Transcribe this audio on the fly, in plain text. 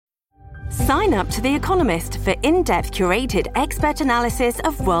Sign up to The Economist for in-depth curated expert analysis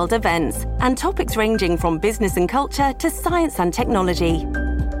of world events and topics ranging from business and culture to science and technology.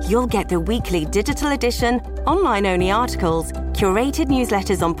 You'll get the weekly digital edition, online-only articles, curated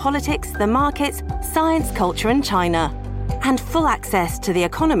newsletters on politics, the markets, science, culture, and China, and full access to The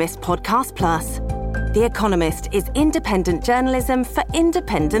Economist Podcast Plus. The Economist is independent journalism for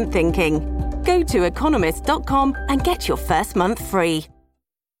independent thinking. Go to economist.com and get your first month free.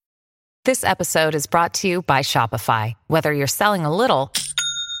 This episode is brought to you by Shopify. Whether you're selling a little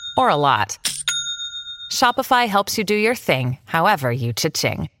or a lot, Shopify helps you do your thing, however you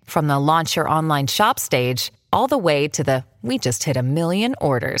cha-ching. From the launch your online shop stage, all the way to the we just hit 1 million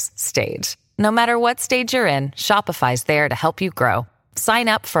orders stage. No matter what stage you're in, Shopify's there to help you grow. Sign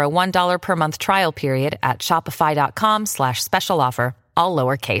up for a $1 per month trial period at shopify.com/special offer, all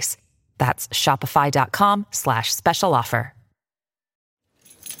lowercase. That's shopify.com/special offer.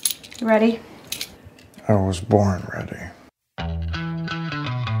 You ready? I was born ready.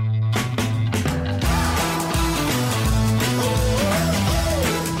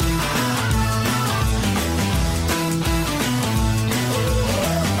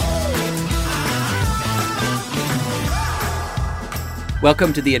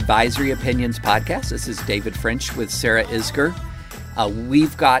 Welcome to the Advisory Opinions Podcast. This is David French with Sarah Isger.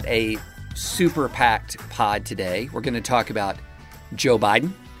 We've got a super packed pod today. We're going to talk about Joe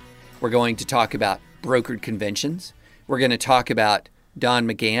Biden. We're going to talk about brokered conventions. We're going to talk about Don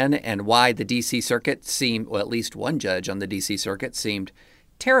McGahn and why the D.C. Circuit seemed, well, at least one judge on the D.C. Circuit seemed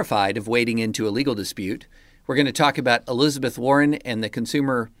terrified of wading into a legal dispute. We're going to talk about Elizabeth Warren and the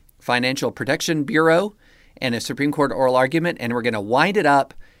Consumer Financial Protection Bureau and a Supreme Court oral argument. And we're going to wind it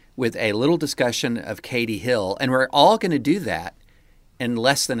up with a little discussion of Katie Hill. And we're all going to do that in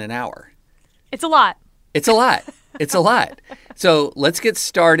less than an hour. It's a lot. It's a lot. It's a lot. So let's get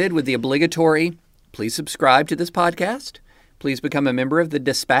started with the obligatory. Please subscribe to this podcast. Please become a member of The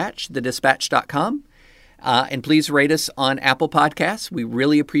Dispatch, thedispatch.com. And please rate us on Apple Podcasts. We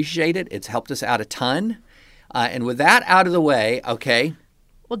really appreciate it. It's helped us out a ton. And with that out of the way, okay.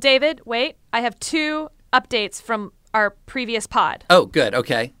 Well, David, wait. I have 2 updates from our previous pod. Oh, good.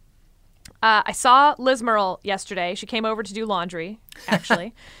 Okay. I saw Liz Merle yesterday. She came over to do laundry,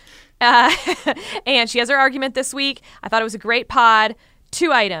 actually. And she has her argument this week. I thought it was a great pod.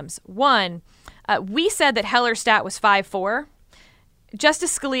 2 items. 1, we said that Hellerstedt was 5'4".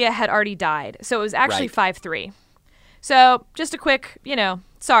 Justice Scalia had already died, so it was actually 5'3". So just a quick,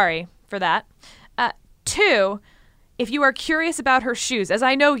 sorry for that. 2, if you are curious about her shoes, as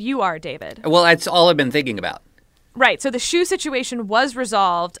I know you are, David. Well, that's all I've been thinking about. Right. So the shoe situation was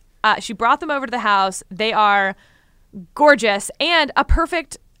resolved. She brought them over to the house. They are gorgeous and a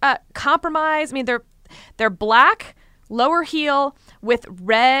perfect compromise. I mean, they're black, lower heel with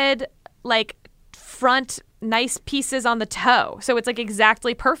red, front nice pieces on the toe. So it's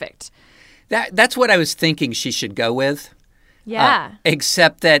exactly perfect. That's what I was thinking she should go with. Yeah.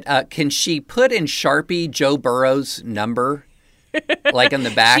 Except that can she put in Sharpie Joe Burrow's number, in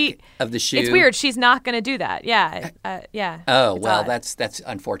the back of the shoe? It's weird. She's not going to do that. Yeah. Yeah. Oh, well, odd. That's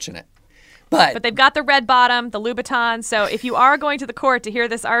unfortunate. But they've got the red bottom, the Louboutin. So if you are going to the court to hear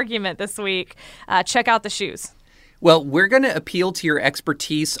this argument this week, check out the shoes. Well, we're going to appeal to your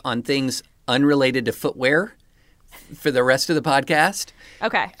expertise on things unrelated to footwear for the rest of the podcast.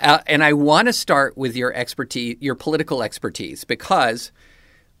 Okay. And I want to start with your expertise, your political expertise, because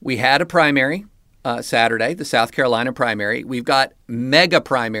we had a primary Saturday, the South Carolina primary. We've got mega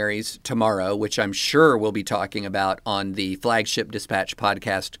primaries tomorrow, which I'm sure we'll be talking about on the Flagship Dispatch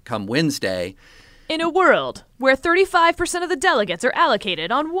podcast come Wednesday. In a world where 35% of the delegates are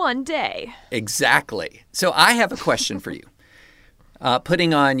allocated on one day. Exactly. So I have a question for you.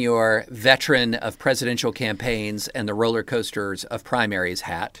 Putting on your veteran of presidential campaigns and the roller coasters of primaries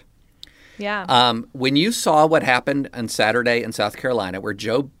hat. Yeah. When you saw what happened on Saturday in South Carolina, where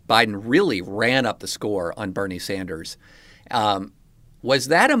Joe Biden really ran up the score on Bernie Sanders, was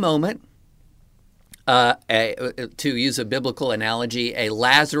that a moment, to use a biblical analogy, a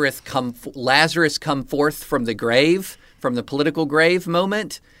Lazarus come forth from the grave, from the political grave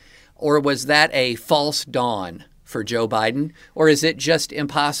moment? Or was that a false dawn for Joe Biden? Or is it just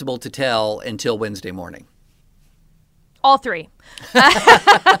impossible to tell until Wednesday morning? All 3.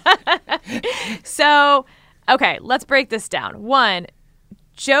 So, okay, let's break this down. 1,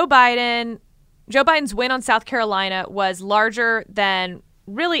 Joe Biden's win on South Carolina was larger than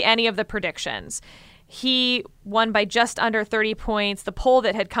really any of the predictions. He won by just under 30 points. The poll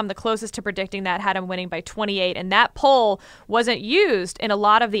that had come the closest to predicting that had him winning by 28. And that poll wasn't used in a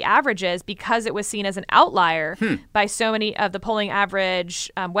lot of the averages because it was seen as an outlier by so many of the polling average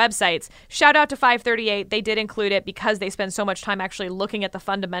websites. Shout out to 538. They did include it because they spend so much time actually looking at the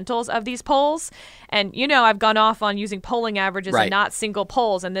fundamentals of these polls. And, I've gone off on using polling averages and not single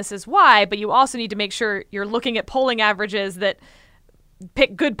polls. And this is why. But you also need to make sure you're looking at polling averages that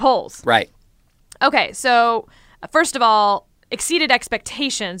pick good polls. Right. Okay, so first of all, exceeded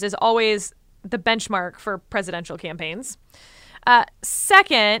expectations is always the benchmark for presidential campaigns.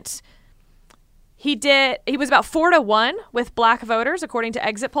 Second, he was about 4-1 with black voters, according to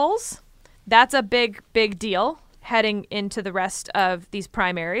exit polls. That's a big, big deal heading into the rest of these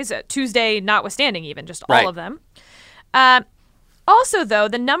primaries, Tuesday notwithstanding even, just all of them. Also, though,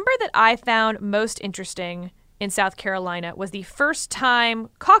 the number that I found most interesting in South Carolina was the first-time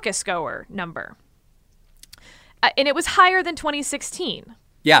caucus goer number. And it was higher than 2016.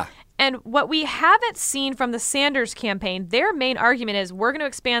 Yeah. And what we haven't seen from the Sanders campaign, their main argument is we're going to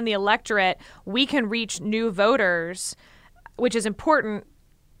expand the electorate. We can reach new voters, which is important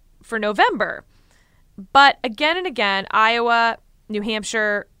for November. But again and again, Iowa, New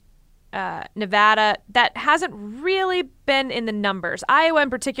Hampshire, Nevada, that hasn't really been in the numbers. Iowa in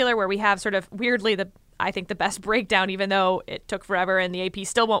particular, where we have sort of weirdly I think the best breakdown, even though it took forever and the AP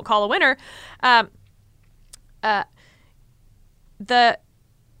still won't call a winner. The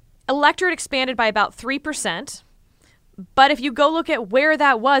electorate expanded by about 3%. But if you go look at where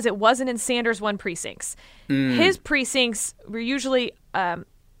that was, it wasn't in Sanders' won precincts. His precincts were usually the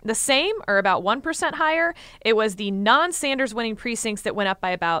same or about 1% higher. It was the non-Sanders winning precincts that went up by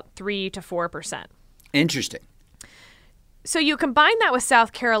about 3 to 4%. Interesting. So you combine that with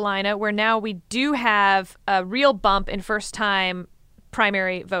South Carolina, where now we do have a real bump in first-time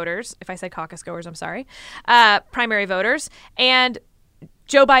primary voters. If I said caucus goers, I'm sorry. Primary voters. And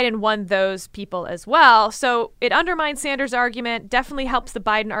Joe Biden won those people as well. So it undermines Sanders' argument, definitely helps the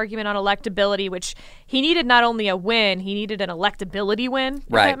Biden argument on electability, which he needed not only a win, he needed an electability win, if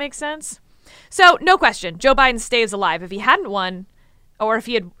that makes sense. So no question, Joe Biden stays alive. If he hadn't won, or if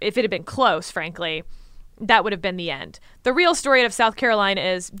it had been close, frankly, that would have been the end. The real story of South Carolina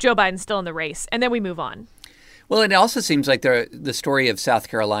is Joe Biden's still in the race, and then we move on. Well, it also seems like the story of South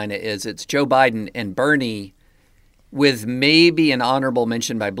Carolina is it's Joe Biden and Bernie with maybe an honorable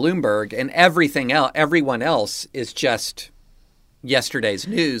mention by Bloomberg, and everyone else is just yesterday's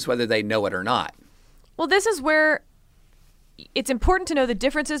news, whether they know it or not. Well, this is where it's important to know the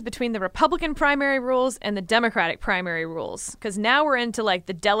differences between the Republican primary rules and the Democratic primary rules, because now we're into like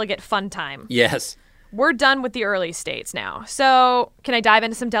the delegate fun time. Yes. We're done with the early states now. So can I dive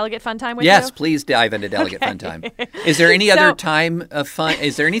into some delegate fun time with you? Yes, please dive into delegate fun time. Is there any other time of fun?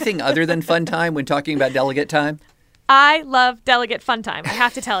 Is there anything other than fun time when talking about delegate time? I love delegate fun time. I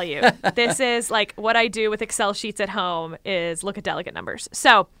have to tell you, this is like what I do with Excel sheets at home is look at delegate numbers.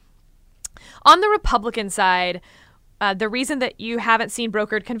 So on the Republican side, the reason that you haven't seen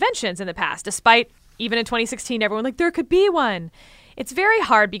brokered conventions in the past, despite even in 2016, everyone like there could be one. It's very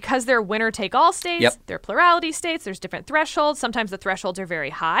hard because they're winner-take-all states. They're plurality states. There's different thresholds. Sometimes the thresholds are very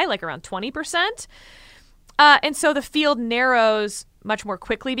high, like around 20%. And so the field narrows much more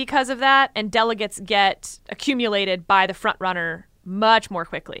quickly because of that, and delegates get accumulated by the front runner much more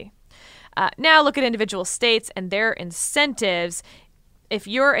quickly. Now look at individual states and their incentives. If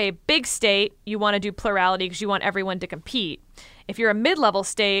you're a big state, you want to do plurality because you want everyone to compete. If you're a mid-level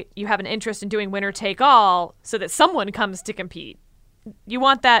state, you have an interest in doing winner-take-all so that someone comes to compete. You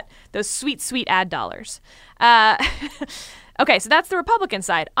want those sweet, sweet ad dollars. Okay, so that's the Republican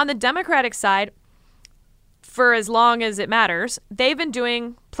side. On the Democratic side, for as long as it matters, they've been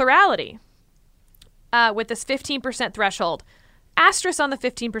doing plurality with this 15% threshold. Asterisk on the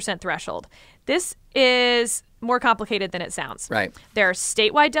 15% threshold. This is more complicated than it sounds. Right. There are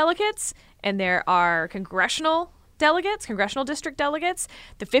statewide delegates and there are congressional delegates, congressional district delegates.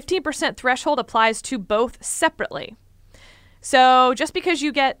 The 15% threshold applies to both separately. So just because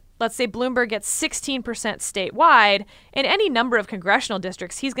you get, let's say Bloomberg gets 16% statewide, in any number of congressional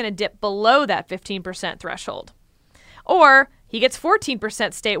districts, he's going to dip below that 15% threshold. Or he gets 14%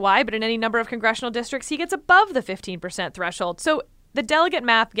 statewide, but in any number of congressional districts, he gets above the 15% threshold. So the delegate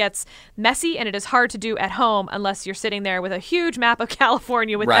math gets messy, and it is hard to do at home unless you're sitting there with a huge map of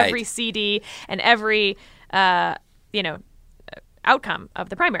California with every CD and every, outcome of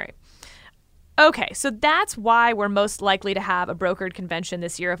the primary. Okay, so that's why we're most likely to have a brokered convention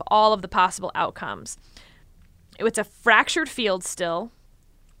this year of all of the possible outcomes. It's a fractured field still.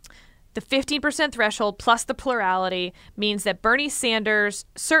 The 15% threshold plus the plurality means that Bernie Sanders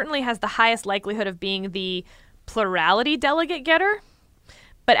certainly has the highest likelihood of being the plurality delegate getter.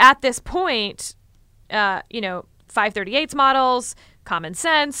 But at this point, 538's models, common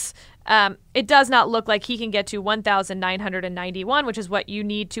sense, it does not look like he can get to 1,991, which is what you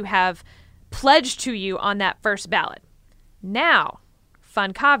need to have pledged to you on that first ballot. Now,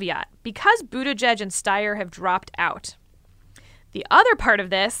 fun caveat, because Buttigieg and Steyer have dropped out, the other part of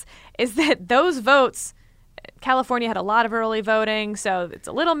this is that those votes, California had a lot of early voting, so it's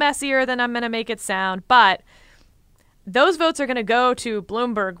a little messier than I'm going to make it sound, but those votes are going to go to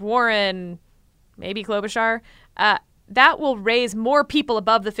Bloomberg, Warren, maybe Klobuchar. That will raise more people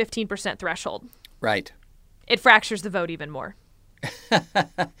above the 15% threshold. Right. It fractures the vote even more.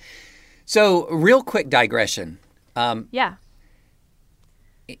 So, real quick digression. Yeah.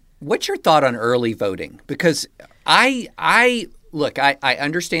 What's your thought on early voting? Because I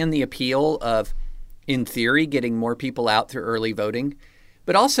understand the appeal of, in theory, getting more people out through early voting.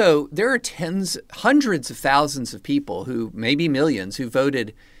 But also, there are hundreds of thousands of people who, maybe millions, who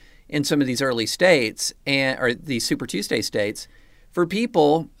voted in some of these early states or these Super Tuesday states for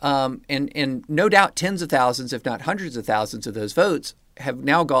people, and no doubt tens of thousands, if not hundreds of thousands of those votes have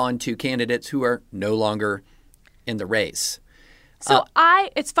now gone to candidates who are no longer in the race. So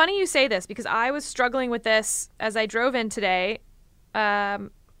it's funny you say this because I was struggling with this as I drove in today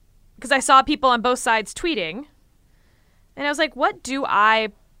because I saw people on both sides tweeting. And I was like, what do I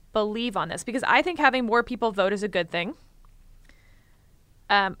believe on this? Because I think having more people vote is a good thing.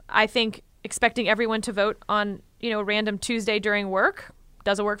 I think expecting everyone to vote on, a random Tuesday during work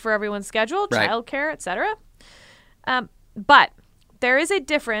doesn't work for everyone's schedule, right. Childcare, etc. But there is a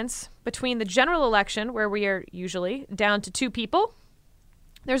difference between the general election, where we are usually down to 2 people.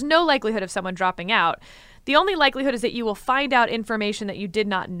 There's no likelihood of someone dropping out. The only likelihood is that you will find out information that you did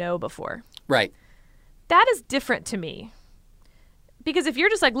not know before. Right. That is different to me. Because if you're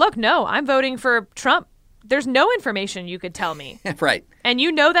just like, look, no, I'm voting for Trump, there's no information you could tell me. Right. And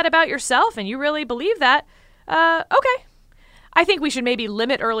you know that about yourself and you really believe that, okay. I think we should maybe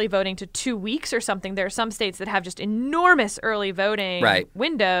limit early voting to 2 weeks or something. There are some states that have just enormous early voting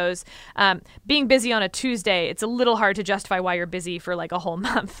windows. Being busy on a Tuesday, it's a little hard to justify why you're busy for like a whole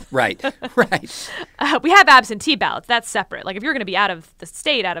month. Right, right. We have absentee ballots. That's separate. Like if you're going to be out of the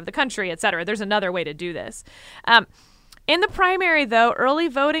state, out of the country, et cetera, there's another way to do this. In the primary, though, early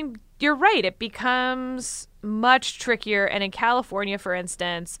voting, you're right, it becomes much trickier. And in California, for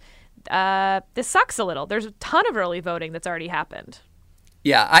instance, this sucks a little. There's a ton of early voting that's already happened.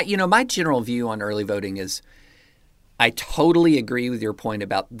 Yeah, my general view on early voting is I totally agree with your point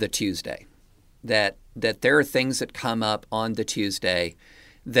about the Tuesday, that there are things that come up on the Tuesday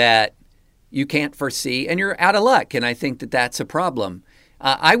that you can't foresee and you're out of luck. And I think that that's a problem.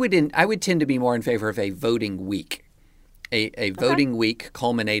 I would tend to be more in favor of a voting week, a voting week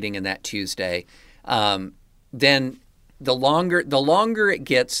culminating in that Tuesday. Then the longer it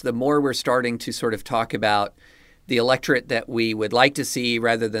gets, the more we're starting to sort of talk about the electorate that we would like to see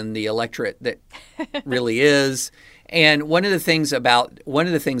rather than the electorate that really is. And one of the things about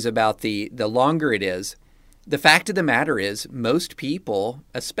the longer it is, the fact of the matter is most people,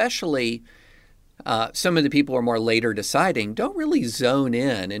 especially some of the people who are more later deciding, don't really zone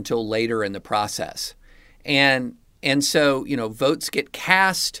in until later in the process. And so, votes get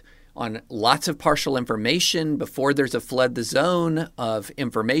cast on lots of partial information before there's a flood the zone of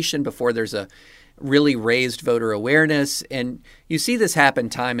information, before there's a really raised voter awareness. And you see this happen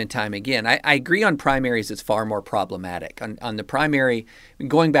time and time again. I agree on primaries, it's far more problematic. On the primary,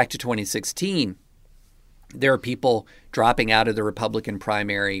 going back to 2016, there are people dropping out of the Republican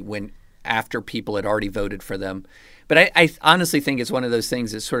primary after people had already voted for them. But I honestly think it's one of those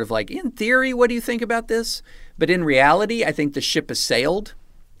things that's sort of like, in theory, what do you think about this? But in reality, I think the ship has sailed.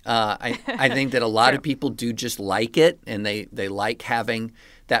 I think that a lot of people do just like it, and they like having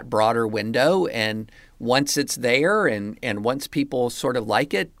that broader window. And once it's there and once people sort of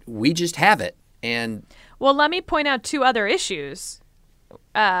like it, we just have it. And well, let me point out 2 other issues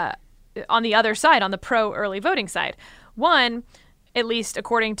on the other side, on the pro-early voting side. One, at least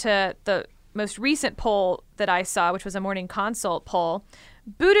according to the most recent poll that I saw, which was a Morning Consult poll,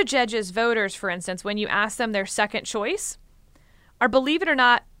 Buttigieg's voters, for instance, when you ask them their second choice, are, believe it or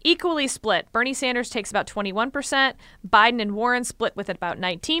not, equally split. Bernie Sanders takes about 21%. Biden and Warren split with about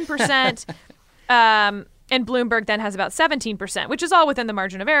 19%. And Bloomberg then has about 17%, which is all within the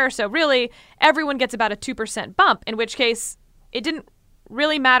margin of error. So really, everyone gets about a 2% bump, in which case it didn't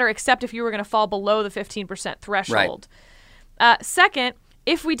really matter except if you were going to fall below the 15% threshold. Right. Second,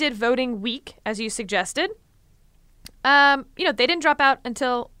 if we did voting week, as you suggested, they didn't drop out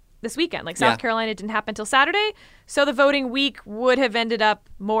until this weekend. Like South Carolina didn't happen until Saturday, so the voting week would have ended up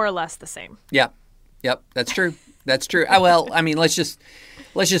more or less the same. Yeah. Yep, that's true. That's true. Well, I mean, let's just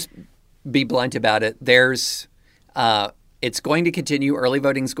be blunt about it. It's going to continue. Early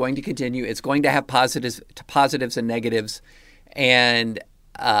voting is going to continue. It's going to have positives and negatives, and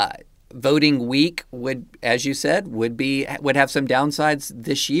voting week would, as you said, would have some downsides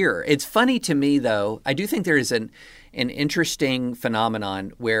this year. It's funny to me, though. I do think there is an interesting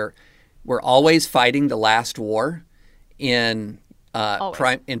phenomenon where we're always fighting the last war in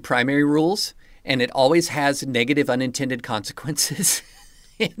primary rules, and it always has negative unintended consequences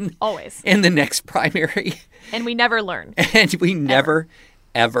in the next primary. And we never learn. And we never,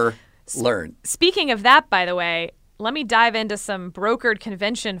 ever learn. Speaking of that, by the way, let me dive into some brokered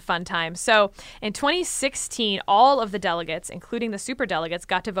convention fun time. So in 2016, all of the delegates, including the superdelegates,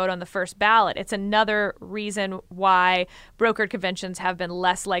 got to vote on the first ballot. It's another reason why brokered conventions have been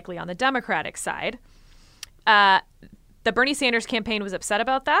less likely on the Democratic side. The Bernie Sanders campaign was upset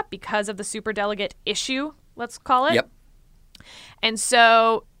about that because of the superdelegate issue, let's call it. Yep. And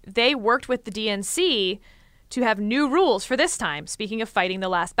so they worked with the DNC to have new rules for this time. Speaking of fighting the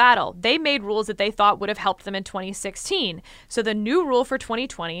last battle, they made rules that they thought would have helped them in 2016. So the new rule for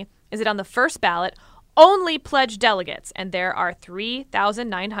 2020 is that on the first ballot, only pledged delegates, and there are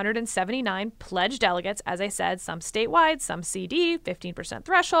 3,979 pledged delegates, as I said, some statewide, some CD, 15%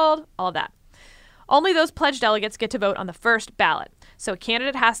 threshold, all of that. Only those pledged delegates get to vote on the first ballot. So a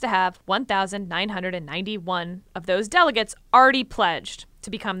candidate has to have 1,991 of those delegates already pledged to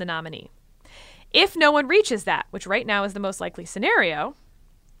become the nominee. If no one reaches that, which right now is the most likely scenario,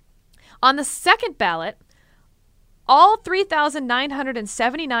 on the second ballot, all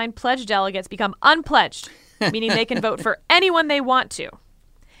 3,979 pledged delegates become unpledged, meaning they can vote for anyone they want to.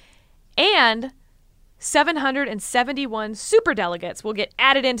 And 771 superdelegates will get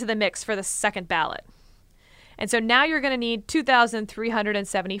added into the mix for the second ballot. And so now you're going to need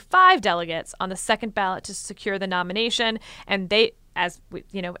 2,375 delegates on the second ballot to secure the nomination. And they, as we,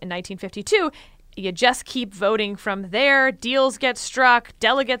 in 1952, you just keep voting from there. Deals get struck,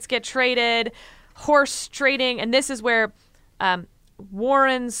 delegates get traded, horse trading. And this is where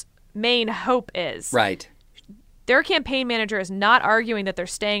Warren's main hope is. Right. Their campaign manager is not arguing that they're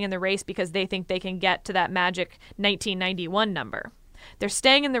staying in the race because they think they can get to that magic 1991 number. They're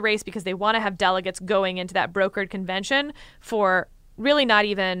staying in the race because they want to have delegates going into that brokered convention for really not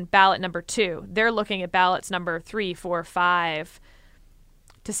even ballot number 2. They're looking at ballots number 3, 4, 5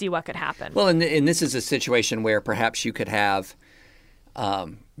 to see what could happen. Well, and this is a situation where perhaps you could have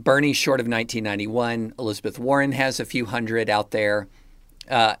Bernie short of 1991, Elizabeth Warren has a few hundred out there,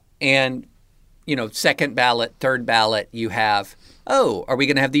 and second ballot, third ballot, you have, are we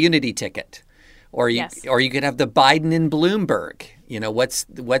going to have the unity ticket? Or you could have the Biden and Bloomberg.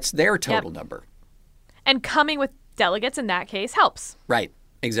 What's their total number? And coming with delegates in that case helps. Right,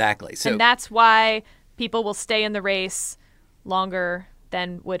 exactly. So, and that's why people will stay in the race longer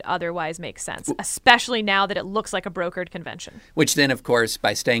than would otherwise make sense, especially now that it looks like a brokered convention. Which then, of course,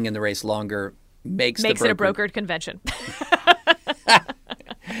 by staying in the race longer, makes it a brokered convention.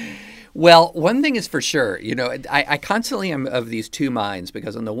 Well, one thing is for sure, I constantly am of these two minds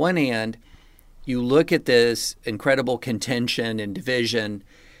because on the one hand, you look at this incredible contention and division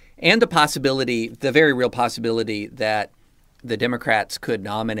and the very real possibility that the Democrats could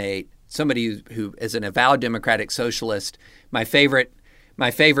nominate somebody who is an avowed democratic socialist. My favorite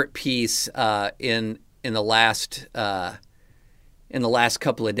piece in the last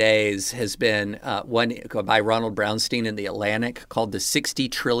couple of days has been one by Ronald Brownstein in The Atlantic called "The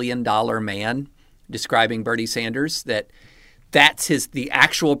 $60 Trillion Man," describing Bernie Sanders. That's the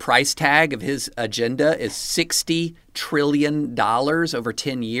actual price tag of his agenda is $60 trillion over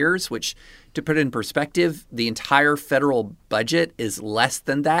 10 years, which, to put it in perspective, the entire federal budget is less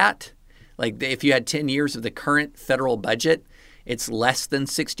than that. Like if you had 10 years of the current federal budget, it's less than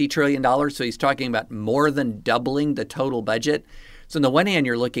 $60 trillion. So he's talking about more than doubling the total budget. So on the one hand,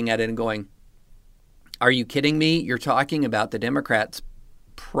 you're looking at it and going, are you kidding me? You're talking about the Democrats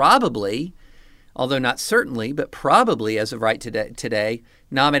probably, although not certainly, but probably as of right today,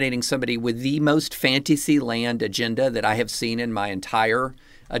 nominating somebody with the most fantasy land agenda that I have seen in my entire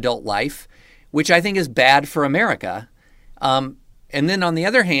adult life, which I think is bad for America. And then on the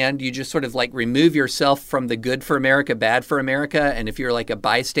other hand, you just sort of remove yourself from the good for America, bad for America. And if you're like a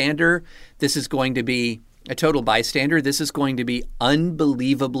bystander, this is going to be a total bystander. This is going to be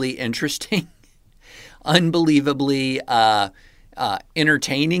unbelievably interesting, unbelievably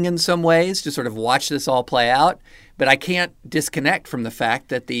entertaining in some ways to sort of watch this all play out. But I can't disconnect from the fact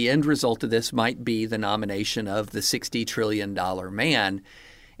that the end result of this might be the nomination of the $60 trillion man.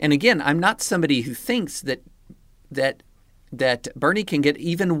 And again, I'm not somebody who thinks that Bernie can get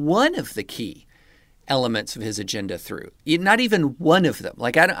even one of the key elements of his agenda through. Not even one of them.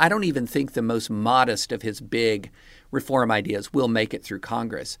 Like, I don't even think the most modest of his big reform ideas will make it through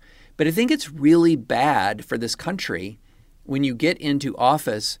Congress. But I think it's really bad for this country when you get into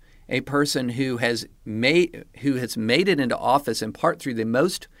office a person who has made it into office in part through the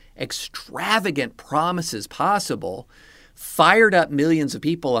most extravagant promises possible, fired up millions of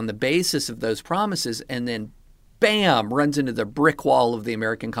people on the basis of those promises, and then bam, runs into the brick wall of the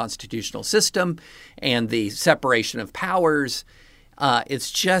American constitutional system and the separation of powers. It's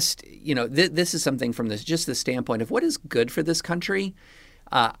just, this is something from just the standpoint of what is good for this country.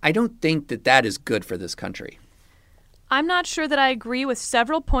 I don't think that is good for this country. I'm not sure that I agree with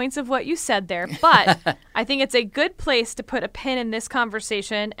several points of what you said there, but I think it's a good place to put a pin in this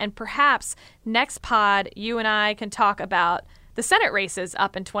conversation, and perhaps next pod you and I can talk about the Senate races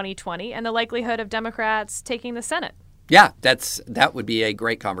up in 2020 and the likelihood of Democrats taking the Senate. Yeah, that would be a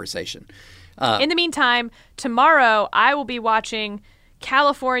great conversation. In the meantime, tomorrow I will be watching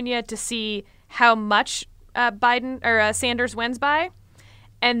California to see how much Sanders wins by.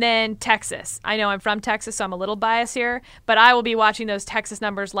 And then Texas. I know I'm from Texas, so I'm a little biased here, but I will be watching those Texas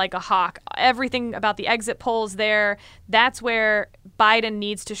numbers like a hawk. Everything about the exit polls there, that's where Biden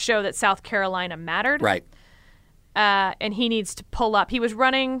needs to show that South Carolina mattered. Right. And he needs to pull up. He was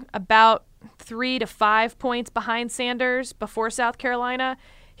running about 3 to 5 points behind Sanders before South Carolina.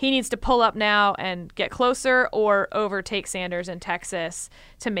 He needs to pull up now and get closer or overtake Sanders in Texas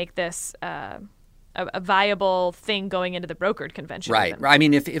to make this a viable thing going into the brokered convention. Right. Even. I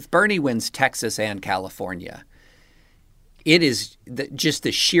mean, if Bernie wins Texas and California, it is just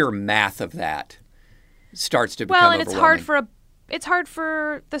the sheer math of that starts to become overwhelming. It's hard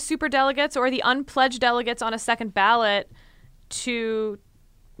for the superdelegates or the unpledged delegates on a second ballot to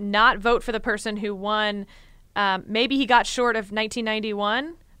not vote for the person who won. Maybe he got short of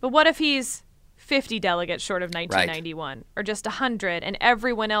 1991, but what if he's 50 delegates short of 1991 right. or just 100 and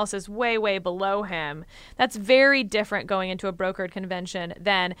everyone else is way, way below him? That's very different going into a brokered convention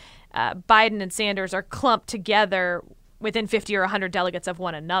than Biden and Sanders are clumped together within 50 or 100 delegates of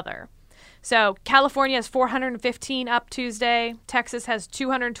one another. So California has 415 up Tuesday. Texas has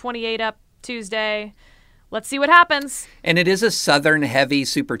 228 up Tuesday. Let's see what happens. And it is a Southern heavy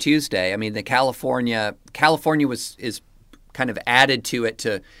Super Tuesday. I mean, the California is kind of added to it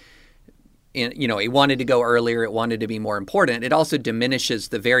to, it wanted to go earlier. It wanted to be more important. It also diminishes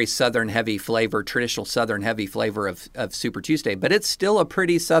the very Southern heavy flavor, traditional Southern heavy flavor of Super Tuesday. But it's still a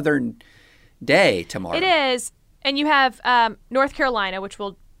pretty Southern day tomorrow. It is. And you have North Carolina, which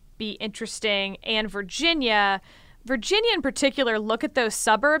will be interesting, and Virginia. Virginia in particular, look at those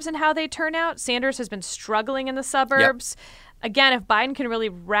suburbs and how they turn out. Sanders has been struggling in the suburbs. Yep. Again, if Biden can really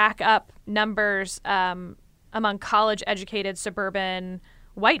rack up numbers among college-educated suburban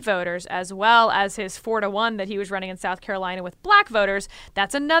white voters, as well as his 4-1 that he was running in South Carolina with black voters,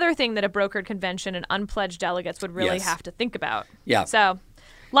 that's another thing that a brokered convention and unpledged delegates would really have to think about. Yeah. So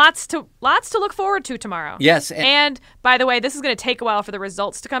lots to look forward to tomorrow. Yes. And by the way, this is going to take a while for the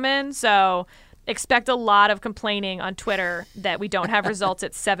results to come in, so expect a lot of complaining on Twitter that we don't have results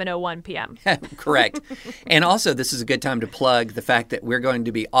at 7:01 p.m. Correct. And also, this is a good time to plug the fact that we're going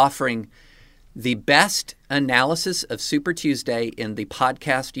to be offering the best analysis of Super Tuesday in the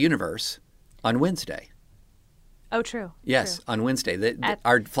podcast universe on Wednesday. Oh, true. Yes, true. On Wednesday.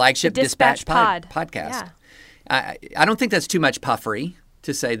 Our flagship Dispatch podcast. Yeah. I don't think that's too much puffery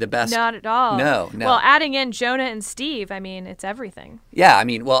to say the best. Not at all. No. Well, adding in Jonah and Steve, I mean, it's everything. Yeah, I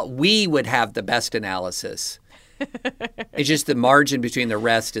mean, well, we would have the best analysis. It's just the margin between the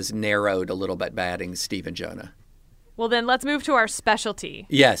rest is narrowed a little bit by adding Steve and Jonah. Well, then let's move to our specialty,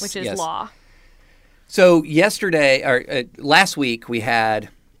 which is law. So last week, we had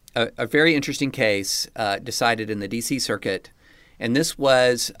a very interesting case decided in the D.C. Circuit, and this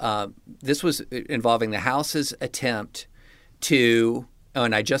was involving the House's attempt to. Oh,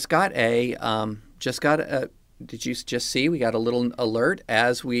 and I just got a. Did you just see? We got a little alert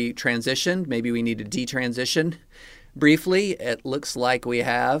as we transitioned. Maybe we need to detransition briefly. It looks like we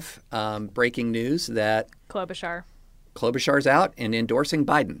have breaking news that Klobuchar's out and endorsing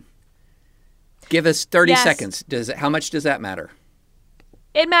Biden. Give us 30 seconds. How much does that matter?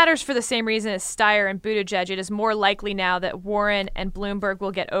 It matters for the same reason as Steyer and Buttigieg. It is more likely now that Warren and Bloomberg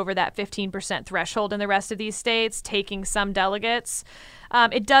will get over that 15% threshold in the rest of these states, taking some delegates.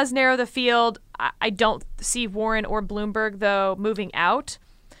 It does narrow the field. I don't see Warren or Bloomberg, though, moving out.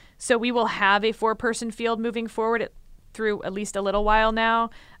 So we will have a 4-person field moving forward through at least a little while now,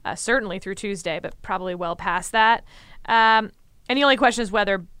 certainly through Tuesday, but probably well past that. And the only question is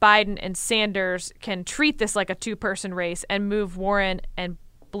whether Biden and Sanders can treat this like a two-person race and move Warren and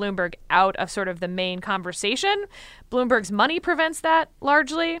Bloomberg out of sort of the main conversation. Bloomberg's money prevents that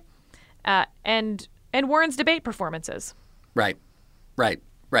largely, and Warren's debate performances. Right.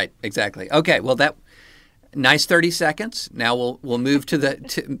 Exactly. Okay. Well, that nice 30 seconds. Now we'll move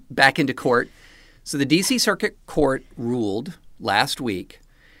to back into court. So the D.C. Circuit Court ruled last week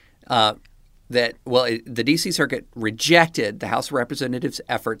the D.C. Circuit rejected the House of Representatives'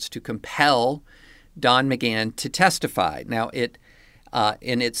 efforts to compel Don McGahn to testify. Now,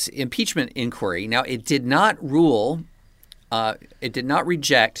 in its impeachment inquiry, it did not rule. It did not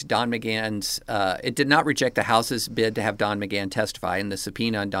reject Don McGahn's. It did not reject the House's bid to have Don McGahn testify in the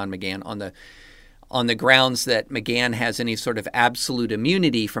subpoena on Don McGahn on the grounds that McGahn has any sort of absolute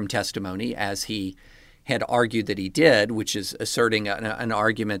immunity from testimony, as he had argued that he did, which is asserting an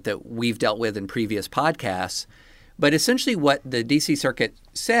argument that we've dealt with in previous podcasts. But essentially what the D.C. Circuit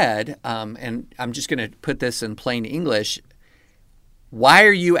said, and I'm just going to put this in plain English, why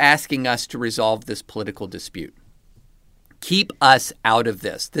are you asking us to resolve this political dispute? Keep us out of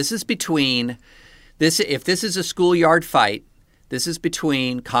this. This is between this. If this is a schoolyard fight, this is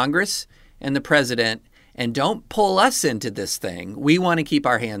between Congress and the president, and don't pull us into this thing. We want to keep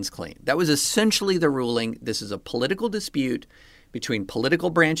our hands clean. That was essentially the ruling. This is a political dispute between political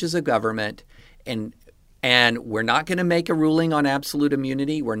branches of government, and we're not going to make a ruling on absolute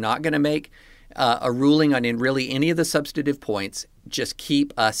immunity. We're not going to make a ruling on really any of the substantive points. Just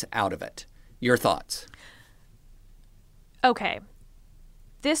keep us out of it. Your thoughts? Okay.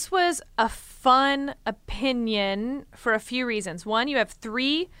 This was a fun opinion for a few reasons. One, you have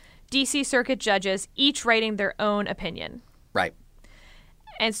 3 D.C. Circuit judges each writing their own opinion. Right.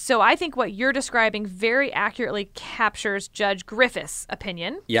 And so I think what you're describing very accurately captures Judge Griffith's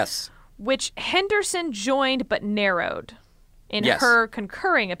opinion. Yes. Which Henderson joined but narrowed in her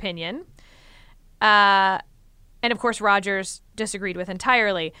concurring opinion. And of course, Rogers disagreed with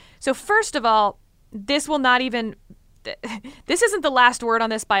entirely. So first of all, this isn't the last word on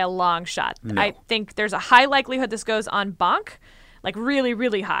this by a long shot. No. I think there's a high likelihood this goes en banc, like really,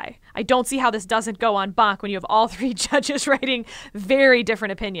 really high. I don't see how this doesn't go en banc when you have all 3 judges writing very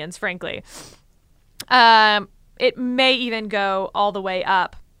different opinions, frankly. It may even go all the way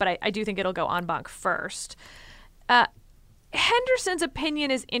up, but I do think it'll go en banc first. Henderson's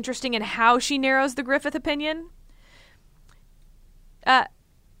opinion is interesting in how she narrows the Griffith opinion.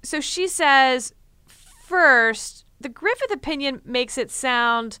 So she says, first, the Griffith opinion makes it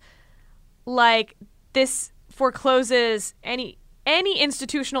sound like this forecloses any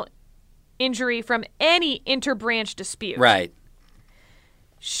institutional injury from any interbranch dispute. Right.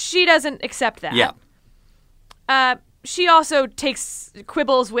 She doesn't accept that. Yeah. She also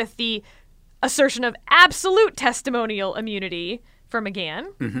quibbles with the assertion of absolute testimonial immunity for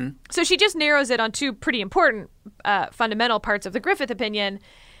McGahn. Mm-hmm. So she just narrows it on 2 pretty important fundamental parts of the Griffith opinion.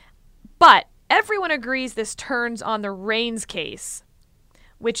 But everyone agrees this turns on the Raines case,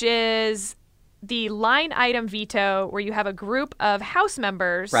 which is the line item veto where you have a group of House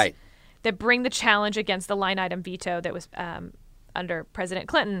members that bring the challenge against the line item veto that was under President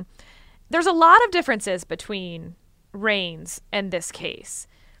Clinton. There's a lot of differences between Raines and this case.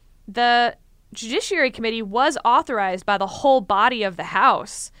 The Judiciary Committee was authorized by the whole body of the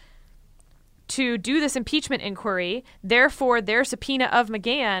House to do this impeachment inquiry. Therefore, their subpoena of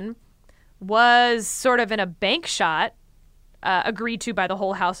McGahn was sort of in a bank shot agreed to by the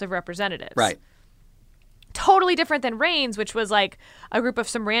whole House of Representatives. Right. Totally different than Raines, which was like a group of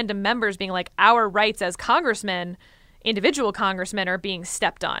some random members being like, our rights as congressmen, individual congressmen, are being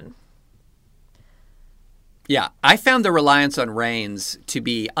stepped on. Yeah, I found the reliance on Raines to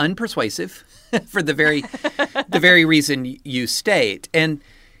be unpersuasive for the very reason you state. And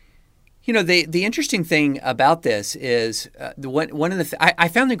you know, the interesting thing about this is one of the I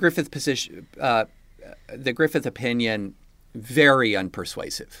found the Griffith position, the Griffith opinion, very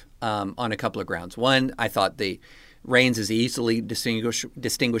unpersuasive on a couple of grounds. One, I thought the Raines is easily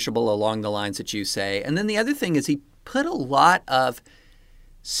distinguishable along the lines that you say, and then the other thing is he put a lot of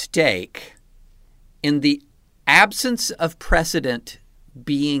stake in the absence of precedent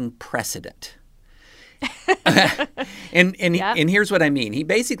being precedent. and here's what I mean. He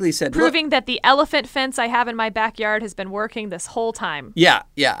basically said, proving that the elephant fence I have in my backyard has been working this whole time. Yeah.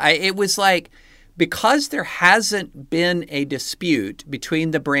 It was like, because there hasn't been a dispute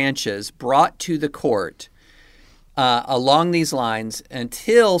between the branches brought to the court along these lines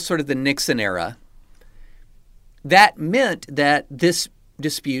until sort of the Nixon era, that meant that this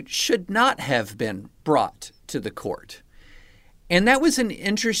dispute should not have been brought to the court. And that was an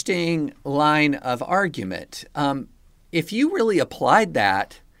interesting line of argument. if you really applied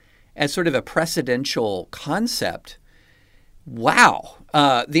that as sort of a precedential concept, wow,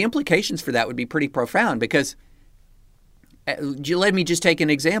 the implications for that would be pretty profound because let me just take an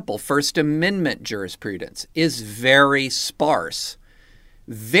example. First Amendment jurisprudence is very sparse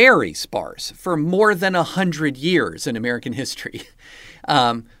for more than 100 years in American history.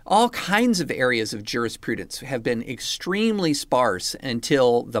 All kinds of areas of jurisprudence have been extremely sparse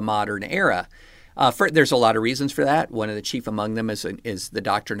until the modern era. There's a lot of reasons for that. One of the chief among them is the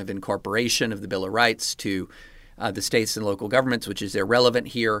doctrine of incorporation of the Bill of Rights to the states and local governments, which is irrelevant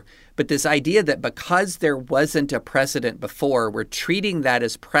here. But this idea that because there wasn't a precedent before, we're treating that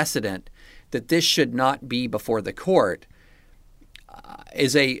as precedent, that this should not be before the court,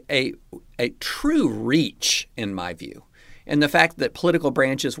 is a true reach, in my view. And the fact that political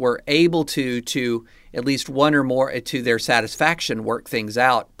branches were able to at least one or more to their satisfaction work things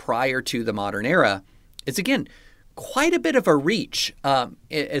out prior to the modern era is, again, quite a bit of a reach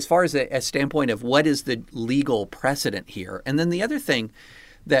as far as a standpoint of what is the legal precedent here. And then the other thing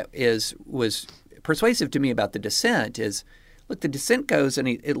that was persuasive to me about the dissent is, look, the dissent goes and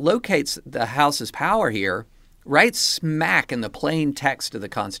it locates the House's power here right smack in the plain text of the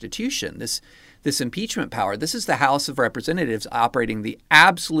Constitution. This impeachment power, this is the House of Representatives operating the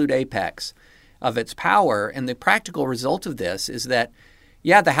absolute apex of its power. And the practical result of this is that,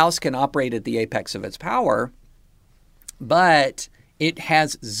 yeah, the House can operate at the apex of its power, but it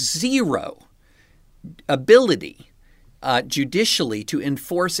has zero ability judicially to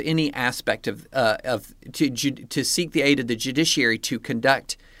enforce any aspect to seek the aid of the judiciary to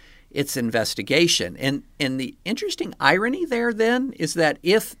conduct its investigation. And the interesting irony there then is that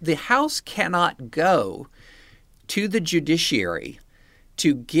if the House cannot go to the judiciary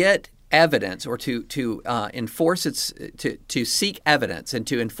to get evidence or to enforce to seek evidence and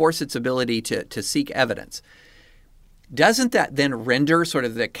to enforce its ability to seek evidence, doesn't that then render sort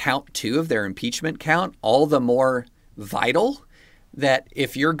of the count two of their impeachment count all the more vital? That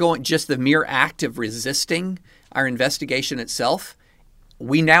if you're going just the mere act of resisting our investigation itself,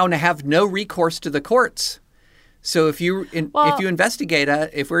 we now have no recourse to the courts. So if we're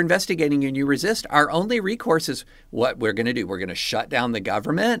investigating and you resist, our only recourse is what we're going to do. We're going to shut down the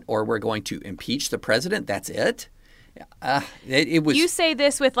government, or we're going to impeach the president. That's it. It was. You say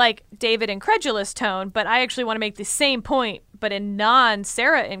this with like David incredulous tone, but I actually want to make the same point, but in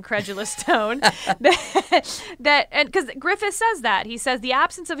non-Sarah incredulous tone. that and because Griffith says that, he says the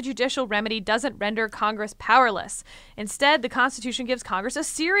absence of a judicial remedy doesn't render Congress powerless. Instead, the Constitution gives Congress a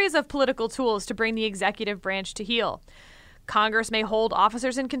series of political tools to bring the executive branch to heel. Congress may hold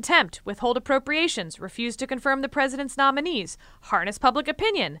officers in contempt, withhold appropriations, refuse to confirm the president's nominees, harness public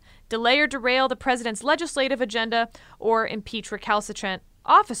opinion, delay or derail the president's legislative agenda, or impeach recalcitrant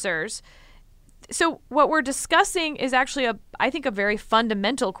officers. So what we're discussing is actually, I think, a very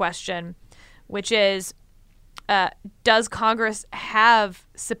fundamental question, which is, does Congress have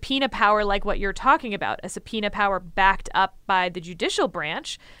subpoena power like what you're talking about, a subpoena power backed up by the judicial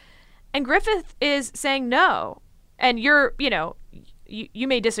branch? And Griffith is saying no. And you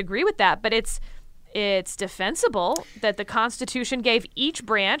may disagree with that, but it's defensible that the Constitution gave each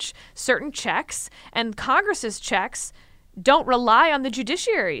branch certain checks, and Congress's checks don't rely on the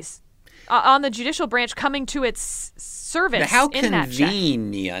judiciaries, on the judicial branch coming to its service. Now, how in that check.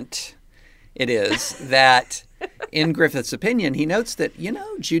 Convenient it is that in Griffith's opinion, he notes that,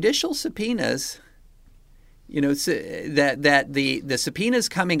 judicial subpoenas, that the subpoenas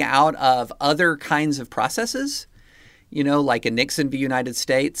coming out of other kinds of processes, like a Nixon v. United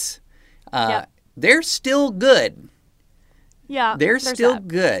States, Yep. They're still good. Yeah, they're still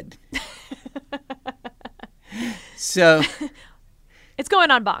good. So it's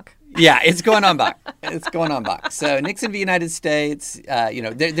going on bonk. Yeah, it's going on bonk. It's going on bonk. So Nixon v. United States,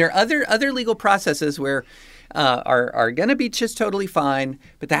 there are other legal processes where are going to be just totally fine,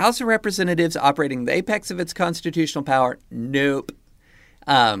 but the House of Representatives operating the apex of its constitutional power, nope.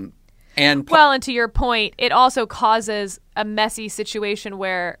 And to your point, it also causes a messy situation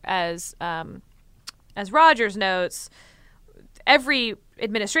where, as Rogers notes, every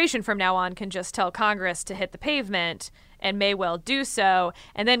administration from now on can just tell Congress to hit the pavement and may well do so.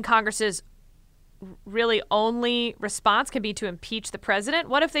 And then Congress's really only response can be to impeach the president.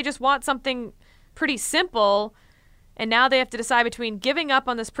 What if they just want something pretty simple, and now they have to decide between giving up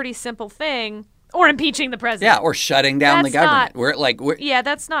on this pretty simple thing or impeaching the president? Yeah, or shutting down the government.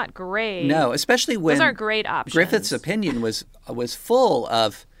 That's not great. No, especially when those aren't great options. Griffith's opinion was full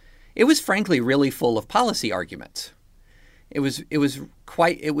of, it was frankly really full of policy arguments. It was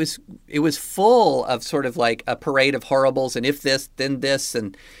full of sort of like a parade of horribles, and if this, then this,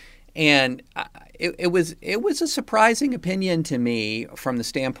 and And it was a surprising opinion to me from the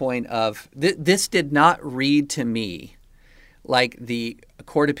standpoint of this did not read to me like the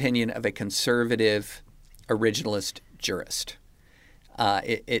court opinion of a conservative originalist jurist.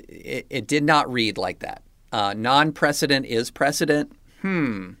 It did not read like that. Non-precedent is precedent.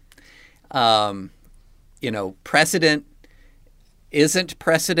 Precedent isn't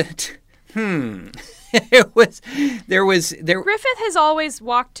precedent. Griffith has always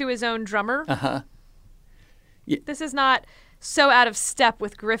walked to his own drummer. Yeah. This is not so out of step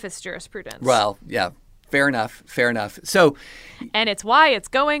with Griffith's jurisprudence. Well, yeah, fair enough. So, and it's why it's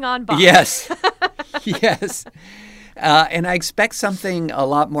going on Bonk. Yes, yes. And I expect something a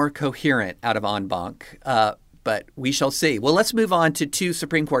lot more coherent out of en banc, but we shall see. Well, let's move on to 2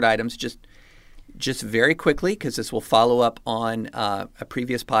 Supreme Court items just very quickly, because this will follow up on a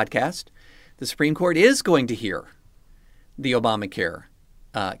previous podcast. The Supreme Court is going to hear the Obamacare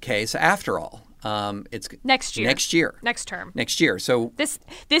case after all. It's next year. Next term. Next year. So this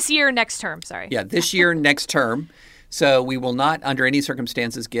year, next term. Sorry. Yeah, this year, next term. So we will not, under any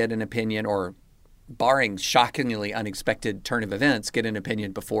circumstances, get an opinion, or barring shockingly unexpected turn of events, get an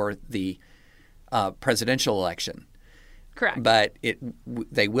opinion before the presidential election. Correct. But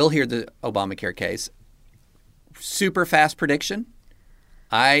they will hear the Obamacare case. Super fast prediction.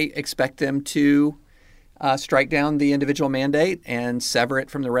 I expect them to strike down the individual mandate and sever it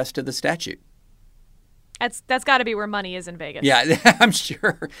from the rest of the statute. That's got to be where money is in Vegas. Yeah, I'm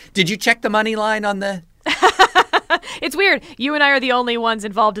sure. Did you check the money line on the? It's weird. You and I are the only ones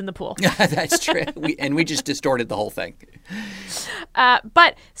involved in the pool. That's true. We just distorted the whole thing.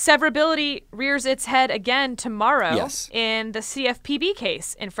 But severability rears its head again tomorrow. Yes. In the CFPB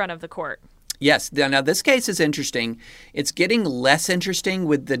case in front of the court. Yes. Now, this case is interesting. It's getting less interesting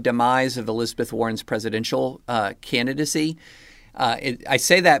with the demise of Elizabeth Warren's presidential candidacy. I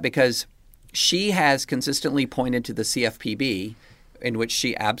say that because she has consistently pointed to the CFPB, in which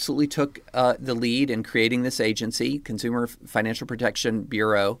she absolutely took the lead in creating this agency, Consumer Financial Protection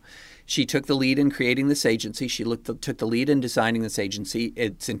Bureau. She took the lead in creating this agency. She took the lead in designing this agency.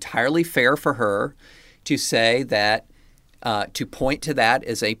 It's entirely fair for her to say that, to point to that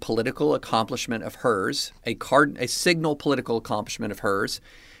as a political accomplishment of hers, a signal political accomplishment of hers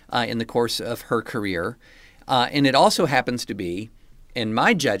in the course of her career. And it also happens to be, in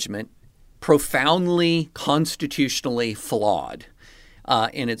my judgment, profoundly constitutionally flawed.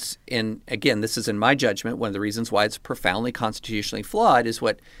 And again, this is in my judgment, one of the reasons why it's profoundly constitutionally flawed is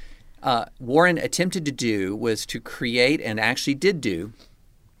what Warren attempted to do was to create, and actually did do,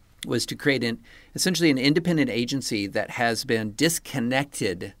 was to create essentially an independent agency that has been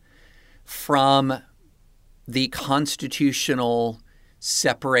disconnected from the constitutional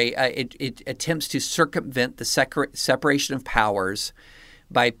it attempts to circumvent the separation of powers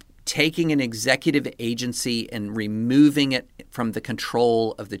by taking an executive agency and removing it from the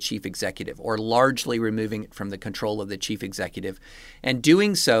control of the chief executive, or largely removing it from the control of the chief executive, and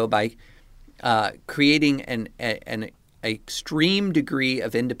doing so by creating an extreme degree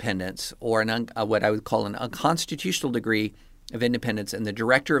of independence, or what I would call an unconstitutional degree of independence in the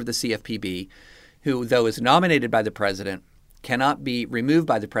director of the CFPB, who, though is nominated by the president, cannot be removed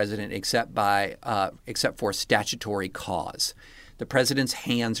by the president except for statutory cause. The president's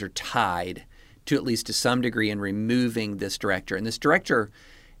hands are tied at least to some degree in removing this director. And this director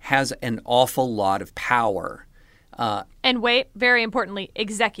has an awful lot of power. And wait, very importantly,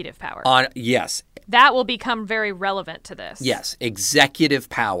 executive power. Yes. That will become very relevant to this. Yes, executive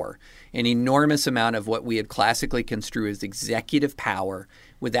power. An enormous amount of what we had classically construed as executive power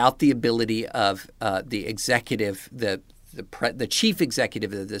without the ability of the executive, the chief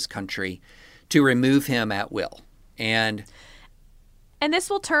executive of this country, to remove him at will. And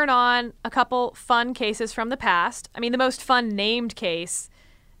this will turn on a couple fun cases from the past. I mean, the most fun named case,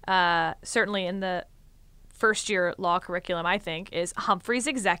 certainly in the first-year law curriculum, I think, is Humphrey's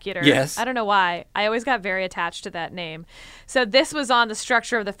executor. Yes. I don't know why. I always got very attached to that name. So this was on the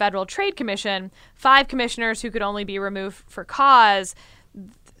structure of the Federal Trade Commission, 5 commissioners who could only be removed for cause.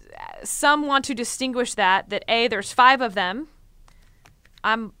 Some want to distinguish that A, there's 5 of them.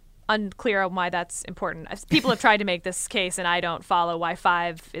 I'm unclear on why that's important. People have tried to make this case, and I don't follow why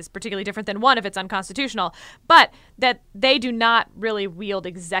 5 is particularly different than 1 if it's unconstitutional, but that they do not really wield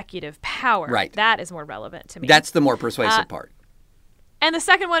executive power. Right. That is more relevant to me. That's the more persuasive part. And the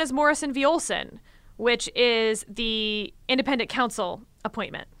second one is Morrison v. Olson, which is the independent counsel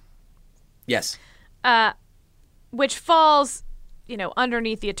appointment. Yes. Which falls,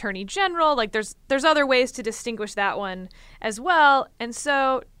 underneath the attorney general. Like there's other ways to distinguish that one as well. And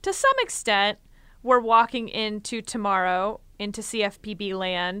so to some extent, we're walking into tomorrow into CFPB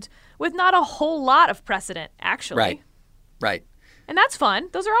land with not a whole lot of precedent, actually. Right. And that's fun.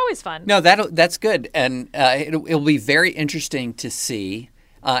 Those are always fun. No, that's good. And it'll be very interesting to see.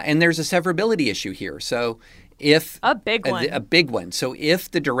 And there's a severability issue here. So if a big one. A big one. So if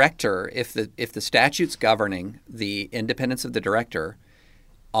the director, if the statutes governing the independence of the director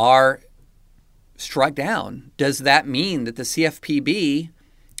are struck down, does that mean that the CFPB,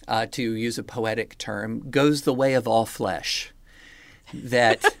 to use a poetic term, goes the way of all flesh?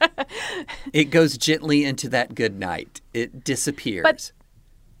 That it goes gently into that good night. It disappears.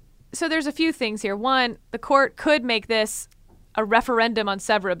 So there's a few things here. One, the court could make this a referendum on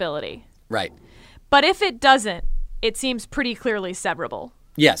severability. Right. But if it doesn't, it seems pretty clearly severable.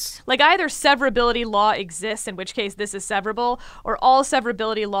 Yes. Like either severability law exists, in which case this is severable, or all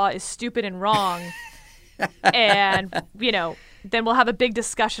severability law is stupid and wrong. And, then we'll have a big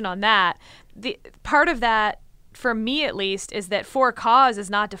discussion on that. The part of that, for me at least, is that for cause is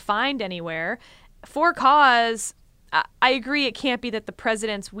not defined anywhere. For cause, I agree it can't be that the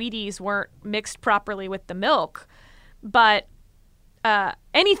president's Wheaties weren't mixed properly with the milk, but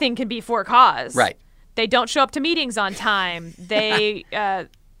anything can be for cause. Right. They don't show up to meetings on time. They, I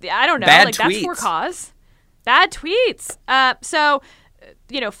don't know, Bad like tweets. That's for cause. Bad tweets. So,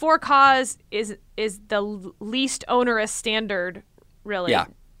 for cause is the least onerous standard, really. Yeah.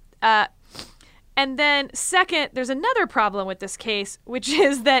 And then second, there's another problem with this case, which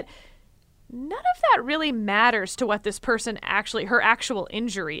is that none of that really matters to what this person her actual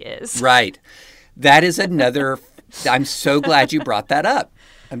injury is. Right. That is another. I'm so glad you brought that up.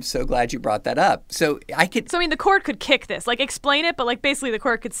 So I mean, the court could kick this, explain it, but basically the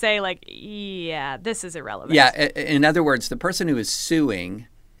court could say yeah, this is irrelevant. Yeah. In other words, the person who is suing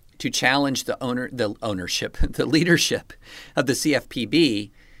to challenge the leadership of the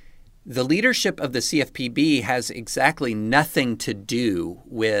CFPB, the leadership of the CFPB has exactly nothing to do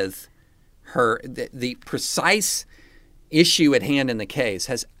with the precise issue at hand in the case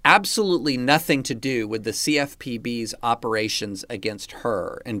has absolutely nothing to do with the CFPB's operations against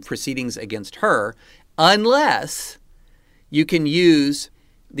her and proceedings against her, unless you can use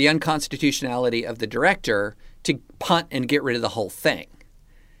the unconstitutionality of the director to punt and get rid of the whole thing.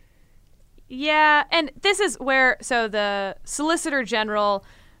 Yeah, and this is where, so the Solicitor General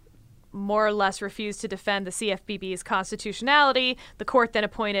more or less refused to defend the CFPB's constitutionality. The court then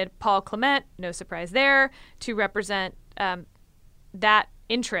appointed Paul Clement, no surprise there, to represent that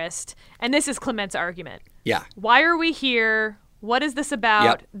interest. And this is Clement's argument. Yeah. Why are we here? What is this about?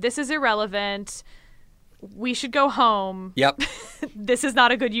 Yep. This is irrelevant. We should go home. Yep. This is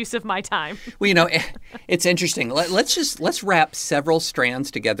not a good use of my time. Well, it's interesting. Let's wrap several strands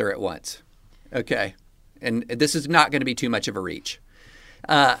together at once. Okay. And this is not going to be too much of a reach.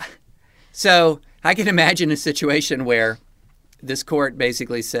 So I can imagine a situation where this court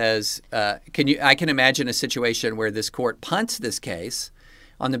basically says, I can imagine a situation where this court punts this case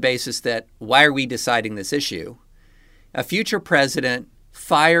on the basis that, why are we deciding this issue? A future president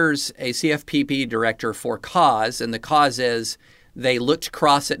fires a CFPB director for cause, and the cause is they looked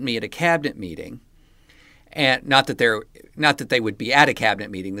cross at me at a cabinet meeting. And not that they would be at a cabinet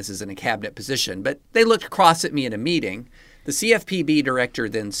meeting. This isn't a cabinet position, but they looked cross at me at a meeting. The CFPB director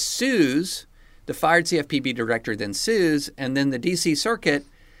then sues. The fired CFPB director then sues, and then the D.C. Circuit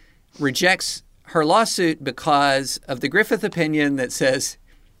rejects her lawsuit because of the Griffith opinion that says,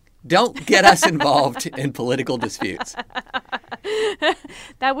 don't get us involved in political disputes.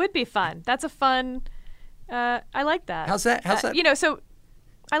 That would be fun. That's a fun, I like that. How's that? So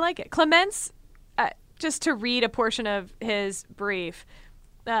I like it. Clements, just to read a portion of his brief,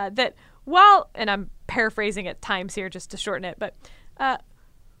 that and I'm paraphrasing at times here just to shorten it, but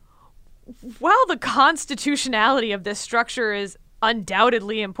while the constitutionality of this structure is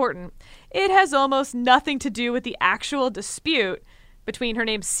undoubtedly important, it has almost nothing to do with the actual dispute between her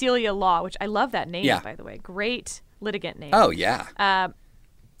name's Celia Law, which I love that name, by the way. Great litigant name. Oh, yeah.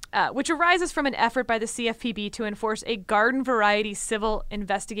 Which arises from an effort by the CFPB to enforce a garden variety civil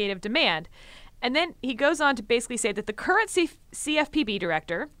investigative demand. And then he goes on to basically say that the current CFPB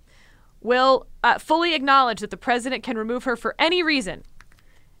director will fully acknowledge that the president can remove her for any reason.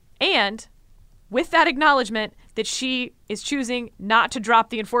 And with that acknowledgement that she is choosing not to drop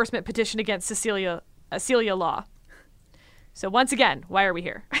the enforcement petition against Celia Law. So once again, why are we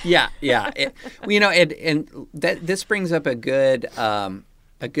here? Yeah. This brings up a good one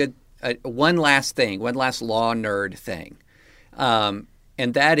last law nerd thing, and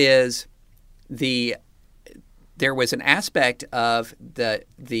that is there was an aspect of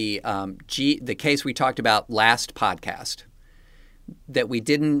the case we talked about last podcast that we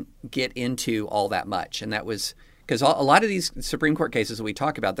didn't get into all that much, and that was because a lot of these Supreme Court cases that we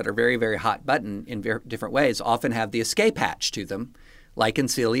talk about that are very, very hot button in different ways often have the escape hatch to them, like in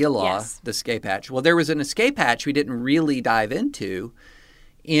Celia Law, Yes. the escape hatch. Well, there was an escape hatch we didn't really dive into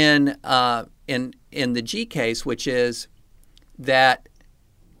in the G case, which is that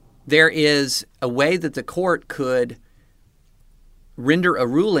there is a way that the court could render a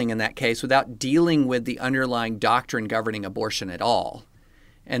ruling in that case without dealing with the underlying doctrine governing abortion at all.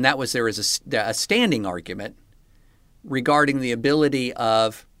 And that was there was a standing argument regarding the ability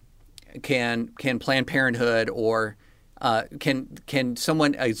of can Planned Parenthood or can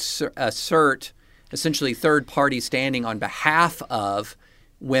someone assert essentially third-party standing on behalf of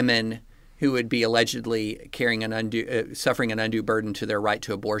women who would be allegedly carrying suffering an undue burden to their right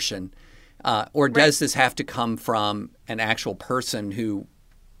to abortion, or does this have to come from an actual person who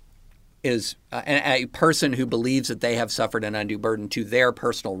is a person who believes that they have suffered an undue burden to their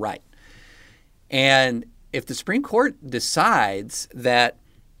personal right? And if the Supreme Court decides that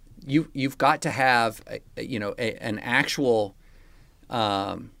you've got to have an actual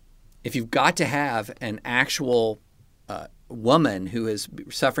if you've got to have an actual woman who is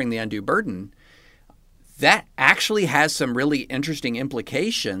suffering the undue burden, that actually has some really interesting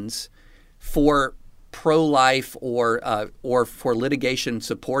implications for pro-life or for litigation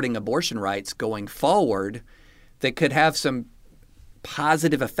supporting abortion rights going forward that could have some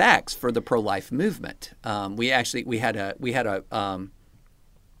positive effects for the pro-life movement. We had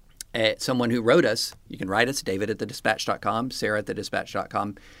someone who wrote us. You can write us, David@thedispatch.com,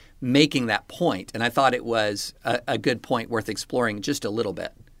 Sarah@thedispatch.com, making that point. And I thought it was a good point worth exploring just a little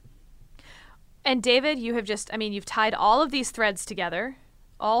bit. And David, you've tied all of these threads together,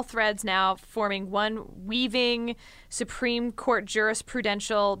 all threads now forming one weaving Supreme Court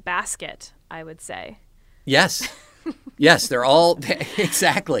jurisprudential basket, I would say. Yes. Yes, they're all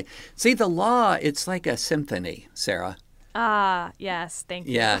exactly. See, the law, it's like a symphony, Sarah. Ah, yes, thank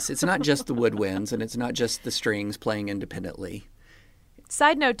you. Yes, it's not just the woodwinds and it's not just the strings playing independently.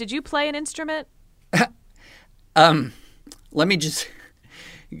 Side note, did you play an instrument? Let me just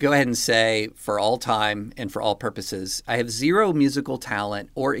go ahead and say, for all time and for all purposes, I have zero musical talent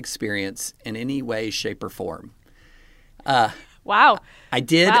or experience in any way, shape, or form. Wow. I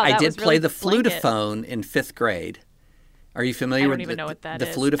did was play really the blanket. flutophone in 5th grade. Are you I familiar don't with even know what that the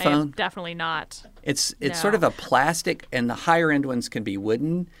is. flutophone? I am definitely not. It's No. sort of a plastic, and the higher end ones can be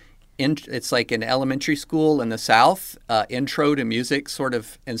wooden. It's like an elementary school in the South, intro to music sort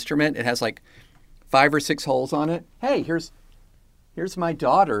of instrument. It has like 5 or 6 holes on it. Hey, here's my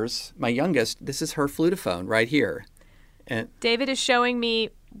daughter's, my youngest. This is her flutophone right here. And David is showing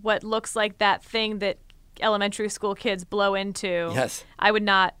me what looks like that thing that elementary school kids blow into. Yes. I would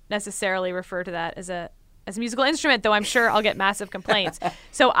not necessarily refer to that as a musical instrument, though I'm sure I'll get massive complaints.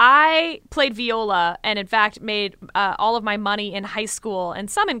 So I played viola and, in fact, made all of my money in high school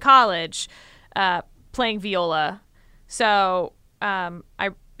and some in college playing viola. So I'm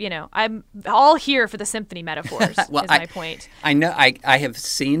all here for the symphony metaphors. Well, is my point. I know I have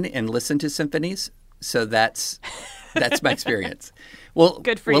seen and listened to symphonies, so that's my experience. Well,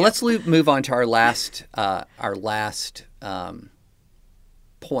 Good for well, you. let's move on to our last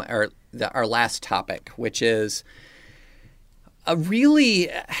point, or our last topic, which is a really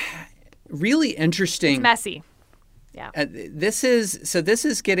interesting. It's messy. Yeah. This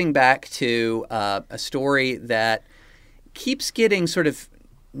is getting back to a story that keeps getting sort of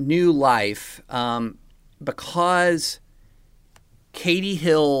new life because Katie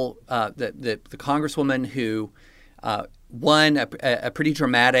Hill, the congresswoman who won a pretty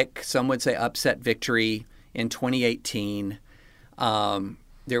dramatic, some would say upset victory in 2018.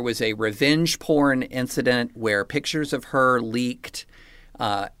 There was a revenge porn incident where pictures of her leaked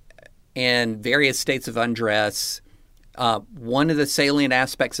in various states of undress. One of the salient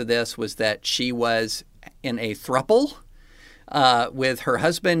aspects of this was that she was in a throuple with her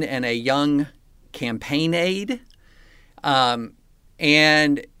husband and a young campaign aide.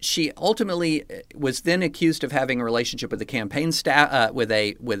 And she ultimately was then accused of having a relationship with the campaign staff, with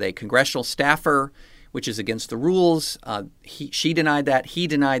a congressional staffer, which is against the rules. She denied that. He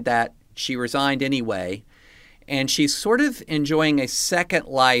denied that. She resigned anyway. And she's sort of enjoying a second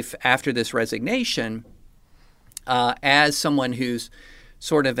life after this resignation as someone who's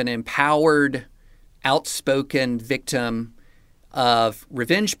sort of an empowered, outspoken victim of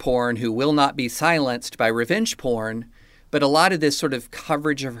revenge porn who will not be silenced by revenge porn. But a lot of this sort of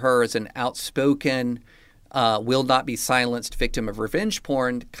coverage of her as an outspoken, will not be silenced victim of revenge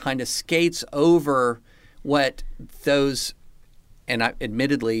porn kind of skates over what those, and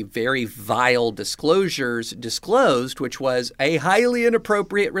admittedly very vile disclosures disclosed, which was a highly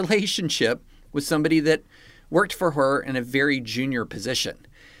inappropriate relationship with somebody that worked for her in a very junior position.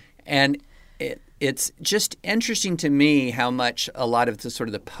 And it's just interesting to me how much a lot of the sort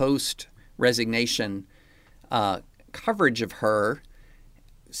of the post-resignation coverage of her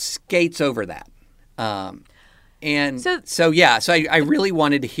skates over that. So I really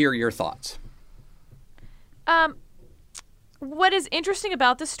wanted to hear your thoughts. What is interesting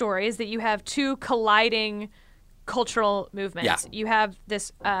about the story is that you have two colliding cultural movements. Yeah. You have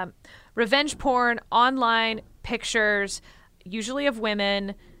this revenge porn, online pictures, usually of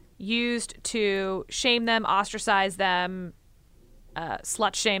women, used to shame them, ostracize them,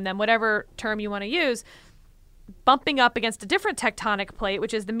 slut shame them, whatever term you want to use, bumping up against a different tectonic plate,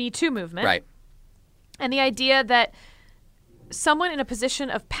 which is the Me Too movement. Right. And the idea that someone in a position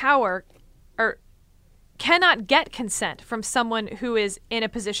of power cannot get consent from someone who is in a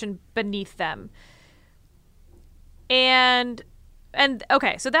position beneath them. And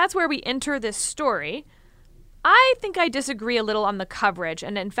okay, so that's where we enter this story. I think I disagree a little on the coverage.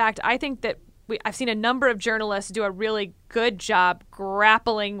 And in fact, I think that I've seen a number of journalists do a really good job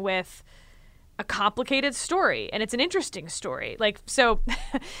grappling with a complicated story. And it's an interesting story.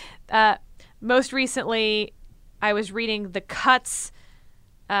 Most recently, I was reading the Cuts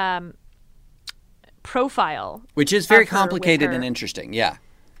profile. Which is very complicated and interesting, yeah.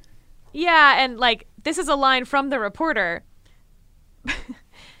 Yeah, and this is a line from the reporter.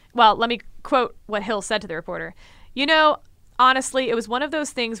 Well, let me quote what Hill said to the reporter. Honestly, it was one of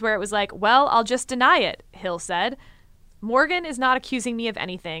those things where it was like, well, I'll just deny it, Hill said. Morgan is not accusing me of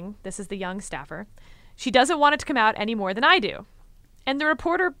anything. This is the young staffer. She doesn't want it to come out any more than I do. And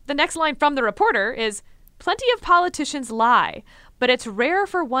the next line from the reporter is, plenty of politicians lie, but it's rare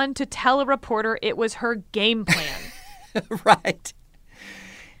for one to tell a reporter it was her game plan. Right.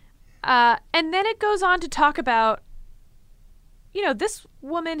 And then it goes on to talk about, this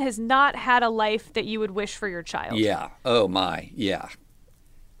woman has not had a life that you would wish for your child. Yeah. Oh, my. Yeah.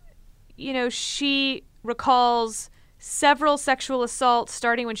 She recalls several sexual assaults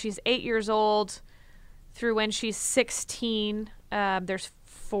starting when she's 8 years old through when she's 16. There's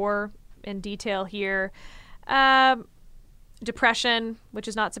 4 in detail here. Depression, which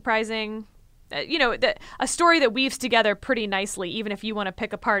is not surprising. A story that weaves together pretty nicely, even if you want to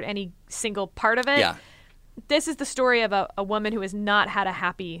pick apart any single part of it. Yeah. This is the story of a woman who has not had a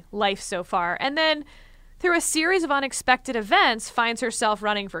happy life so far. And then through a series of unexpected events, finds herself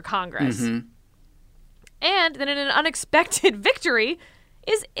running for Congress. Mm-hmm. And then in an unexpected victory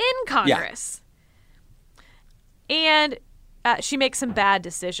is in Congress. Yeah. And she makes some bad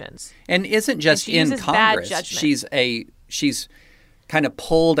decisions. And isn't just in Congress. She's kind of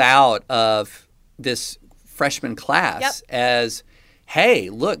pulled out of this freshman class as, hey,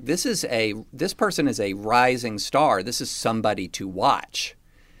 look, this person is a rising star. This is somebody to watch.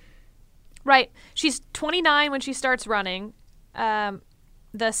 Right. She's 29 when she starts running.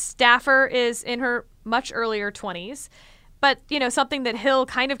 The staffer is in her much earlier 20s. But, something that Hill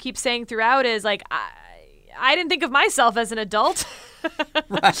kind of keeps saying throughout is I didn't think of myself as an adult.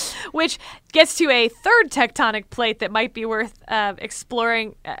 Right. Which gets to a third tectonic plate that might be worth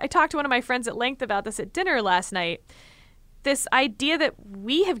exploring. I talked to one of my friends at length about this at dinner last night. This idea that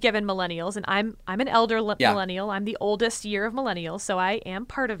we have given millennials, and I'm an elder millennial. I'm the oldest year of millennials, so I am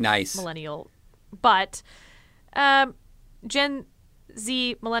part of millennial. But Gen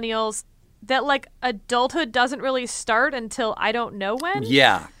Z millennials, that adulthood doesn't really start until I don't know when.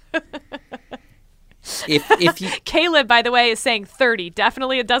 Yeah. If you, Caleb, by the way, is saying 30.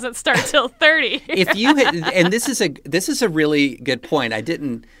 Definitely, it doesn't start till 30. And this is a really good point. I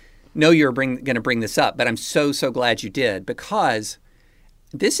didn't know you were going to bring this up, but I'm so glad you did, because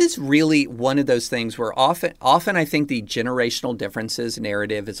this is really one of those things where often I think the generational differences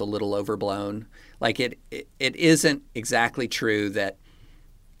narrative is a little overblown. It isn't exactly true that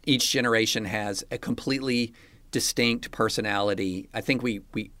each generation has a completely distinct personality. I think we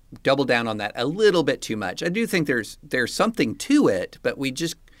double down on that a little bit too much. I do think there's something to it, but we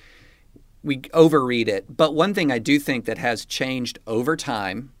overread it. But one thing I do think that has changed over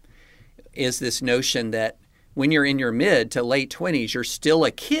time is this notion that when you're in your mid to late 20s, you're still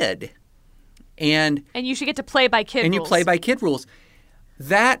a kid. And you should get to play by kid rules. And you play by kid rules.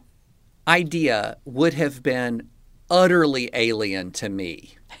 That idea would have been utterly alien to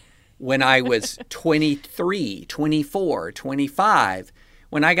me when I was 23, 24, 25.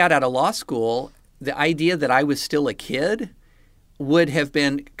 When I got out of law school, the idea that I was still a kid would have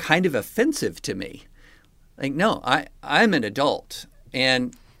been kind of offensive to me. No, I'm an adult.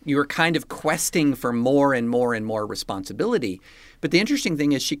 And you were kind of questing for more and more and more responsibility. But the interesting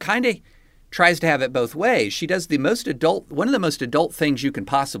thing is she kind of tries to have it both ways. She does one of the most adult things you can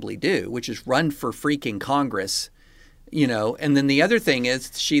possibly do, which is run for freaking Congress, And then the other thing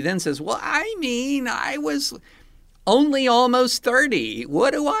is she then says, well, I mean, I was only almost 30.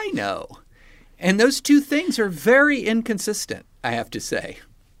 What do I know? And those two things are very inconsistent, I have to say.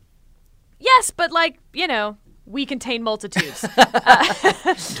 Yes, but we contain multitudes.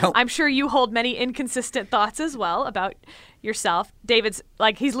 I'm sure you hold many inconsistent thoughts as well about yourself. David's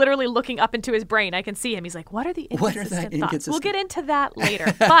he's literally looking up into his brain. I can see him. He's like, what are the inconsistent thoughts? We'll get into that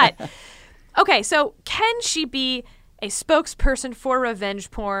later. But, okay, so can she be a spokesperson for revenge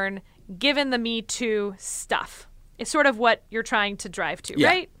porn given the Me Too stuff? It's sort of what you're trying to drive to,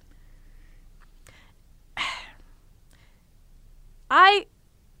 right?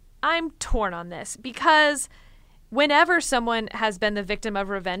 I'm torn on this because whenever someone has been the victim of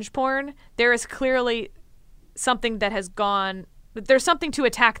revenge porn, there is clearly something that has gone, there's something to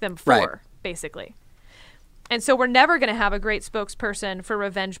attack them for, basically. And so we're never going to have a great spokesperson for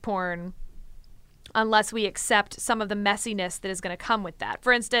revenge porn unless we accept some of the messiness that is going to come with that.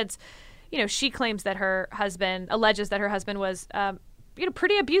 For instance, she claims that alleges that her husband was,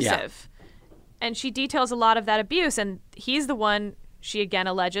 pretty abusive. Yeah. And she details a lot of that abuse. And he's the one, she again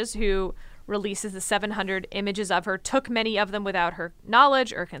alleges, who releases the 700 images of her, took many of them without her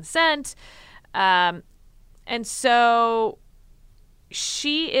knowledge or consent. And so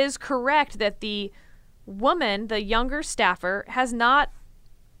she is correct that the woman, the younger staffer, has not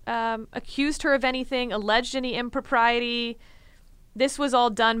accused her of anything, alleged any impropriety. This was all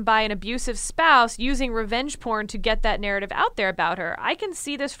done by an abusive spouse using revenge porn to get that narrative out there about her. I can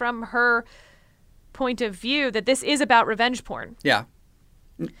see this from her point of view that this is about revenge porn. Yeah.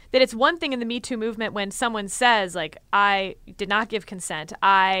 That it's one thing in the Me Too movement when someone says, I did not give consent,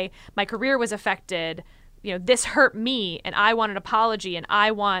 my career was affected, this hurt me, and I want an apology, and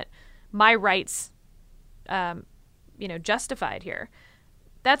I want my rights, justified here.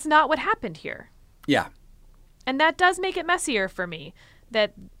 That's not what happened here. Yeah. And that does make it messier for me,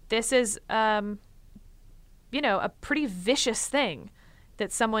 that this is, a pretty vicious thing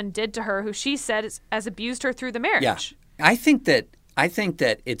that someone did to her who she said has abused her through the marriage. Yeah. I think that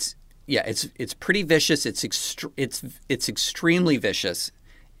it's pretty vicious. It's extremely vicious.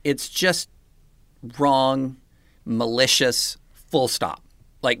 It's just wrong, malicious, full stop.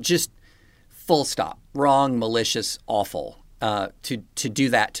 Just full stop. Wrong, malicious, awful. To do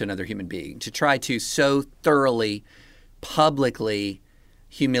that to another human being, to try to so thoroughly, publicly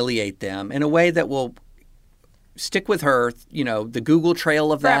humiliate them in a way that will stick with her, the Google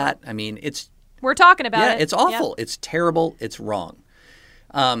trail of that. I mean, we're talking about it. Yeah, it's awful. Yep. It's terrible. It's wrong.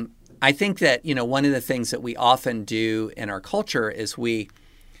 I think that, one of the things that we often do in our culture is we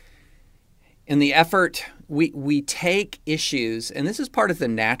take issues, and this is part of the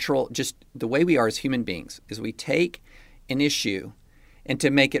natural, just the way we are as human beings, is we take an issue, and to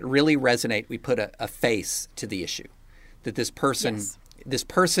make it really resonate, we put a face to the issue. That this person is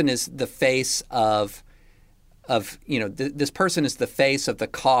the face of this person is the face of the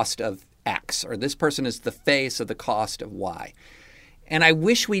cost of X, or this person is the face of the cost of Y. And I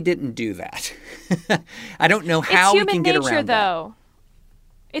wish we didn't do that. I don't know how we can get around that. It's human nature, though.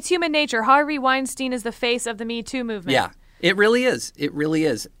 It's human nature. Harvey Weinstein is the face of the Me Too movement. Yeah. It really is. It really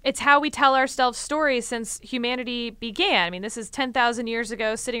is. It's how we tell ourselves stories since humanity began. I mean, this is 10,000 years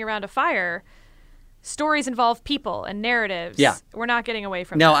ago, sitting around a fire. Stories involve people and narratives. Yeah. We're not getting away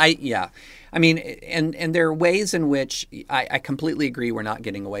from that. I mean, and there are ways in which I completely agree we're not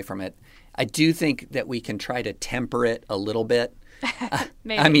getting away from it. I do think that we can try to temper it a little bit.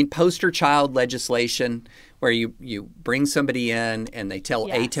 Maybe. I mean, poster child legislation where you bring somebody in and they tell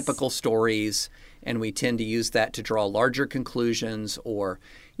atypical stories, and we tend to use that to draw larger conclusions, or,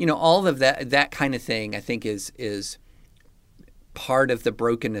 all of that kind of thing, I think is part of the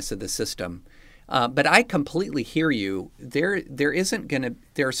brokenness of the system. But I completely hear you. There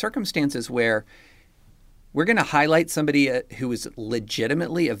are circumstances where we're going to highlight somebody who is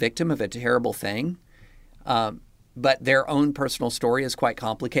legitimately a victim of a terrible thing, but their own personal story is quite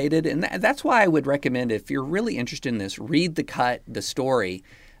complicated. And that's why I would recommend, if you're really interested in this, read the story.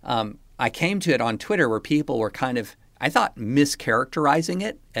 I came to it on Twitter where people were kind of, I thought, mischaracterizing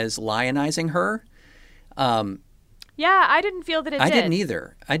it as lionizing her. I didn't feel that it did. I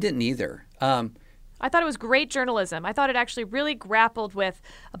didn't either. I thought it was great journalism. I thought it actually really grappled with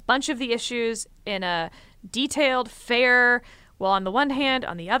a bunch of the issues in a detailed, fair, well, on the one hand,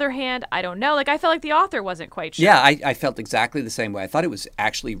 on the other hand, I don't know. I felt like the author wasn't quite sure. Yeah, I felt exactly the same way. I thought it was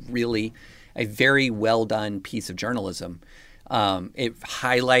actually really a very well done piece of journalism. It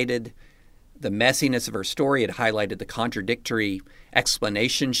highlighted messiness of her story. It highlighted the contradictory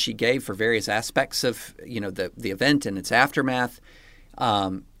explanations she gave for various aspects of the event and its aftermath.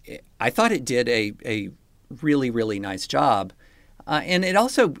 I thought it did a really, really nice job. And it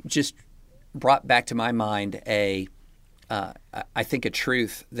also just brought back to my mind I think a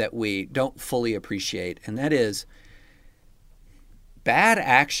truth that we don't fully appreciate, and that is bad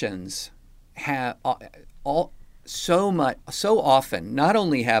actions have so often not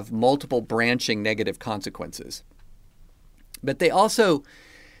only have multiple branching negative consequences, but they also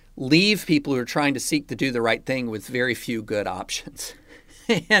leave people who are trying to seek to do the right thing with very few good options.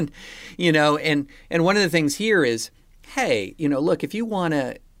 And one of the things here is, hey, look, if you want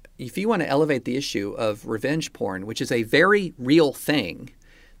to elevate the issue of revenge porn, which is a very real thing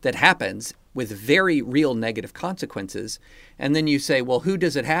that happens with very real negative consequences, and then you say, well, who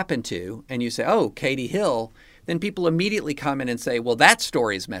does it happen to? And you say, oh, Katie Hill, then people immediately come in and say, well, that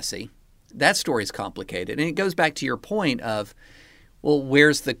story's messy. That story's complicated. And it goes back to your point of, well,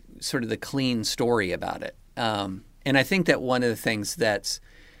 where's the sort of the clean story about it? And I think that one of the things that's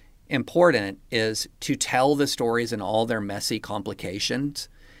important is to tell the stories in all their messy complications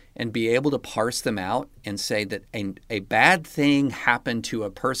and be able to parse them out and say that a bad thing happened to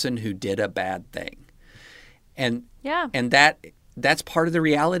a person who did a bad thing. And that's part of the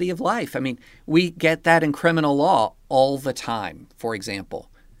reality of life. I mean, we get that in criminal law all the time, for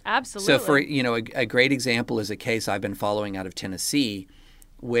example. Absolutely. So for, a great example is a case I've been following out of Tennessee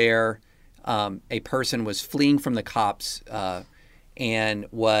where a person was fleeing from the cops and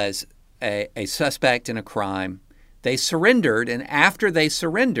was a suspect in a crime. They surrendered, and after they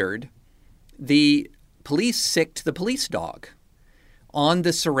surrendered, the police sicked the police dog on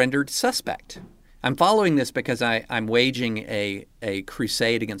the surrendered suspect. I'm following this because I'm waging a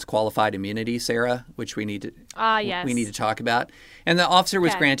crusade against qualified immunity, Sarah, which we need to talk about. And the officer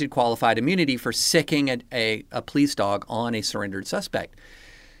was granted qualified immunity for sicking a police dog on a surrendered suspect.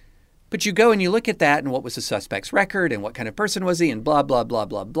 But you go and you look at that and what was the suspect's record and what kind of person was he and blah, blah, blah,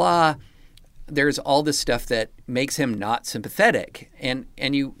 blah, blah. There's all this stuff that makes him not sympathetic. And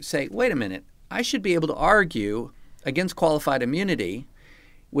you say, wait a minute, I should be able to argue against qualified immunity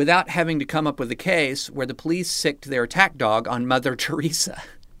without having to come up with a case where the police sicked their attack dog on Mother Teresa.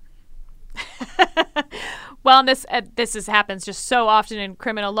 Well, and this happens just so often in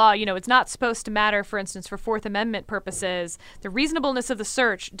criminal law. It's not supposed to matter, for instance, for Fourth Amendment purposes. The reasonableness of the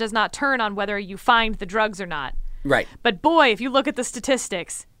search does not turn on whether you find the drugs or not. Right. But boy, if you look at the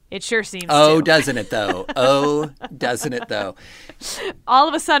statistics, it sure seems to. Doesn't it, though? Oh, doesn't it, though? All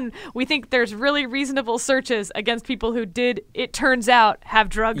of a sudden, we think there's really reasonable searches against people who did, it turns out, have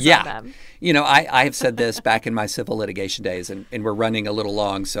drugs on them. I have said this back in my civil litigation days, and we're running a little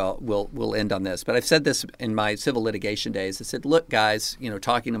long, so we'll end on this. But I've said this in my civil litigation days. I said, look, guys,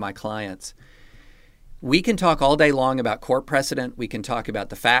 talking to my clients, we can talk all day long about court precedent. We can talk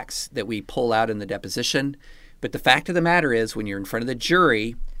about the facts that we pull out in the deposition. But the fact of the matter is, when you're in front of the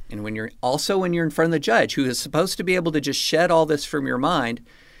jury, and when you're in front of the judge, who is supposed to be able to just shed all this from your mind,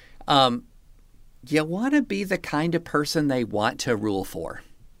 you want to be the kind of person they want to rule for.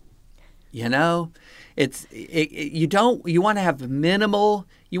 You want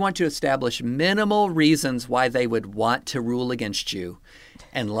to establish minimal reasons why they would want to rule against you,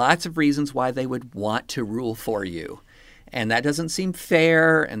 and lots of reasons why they would want to rule for you. And that doesn't seem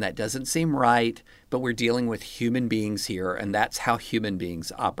fair, and that doesn't seem right, but we're dealing with human beings here, and that's how human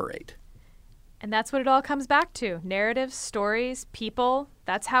beings operate. And that's what it all comes back to. Narratives, stories, people.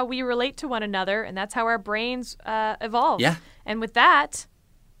 That's how we relate to one another, and that's how our brains evolve. Yeah. And with that,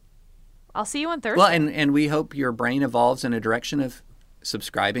 I'll see you on Thursday. Well, and we hope your brain evolves in a direction of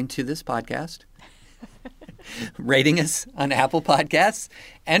subscribing to this podcast, rating us on Apple Podcasts,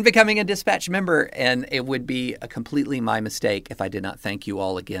 and becoming a Dispatch member. And it would be completely my mistake if I did not thank you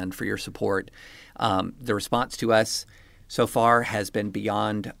all again for your support. The response to us so far has been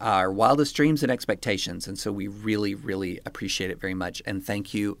beyond our wildest dreams and expectations. And so we really, really appreciate it very much. And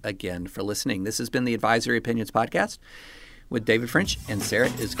thank you again for listening. This has been the Advisory Opinions Podcast with David French and Sarah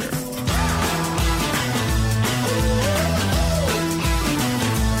Isger.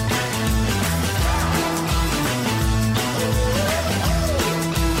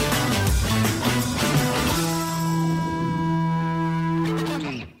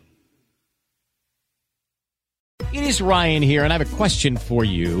 It is Ryan here, and I have a question for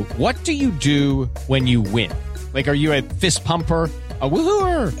you. What do you do when you win? Like, are you a fist pumper, a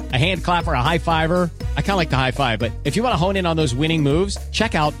woohooer, a hand clapper, a high fiver? I kind of like the high five, but if you want to hone in on those winning moves,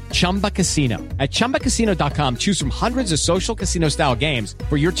 check out Chumba Casino. At ChumbaCasino.com, choose from hundreds of social casino style games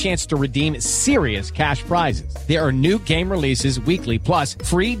for your chance to redeem serious cash prizes. There are new game releases weekly, plus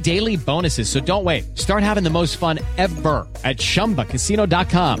free daily bonuses. So don't wait. Start having the most fun ever at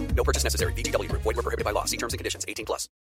ChumbaCasino.com. No purchase necessary. VGW Group. Void where prohibited by law. See terms and conditions. 18+.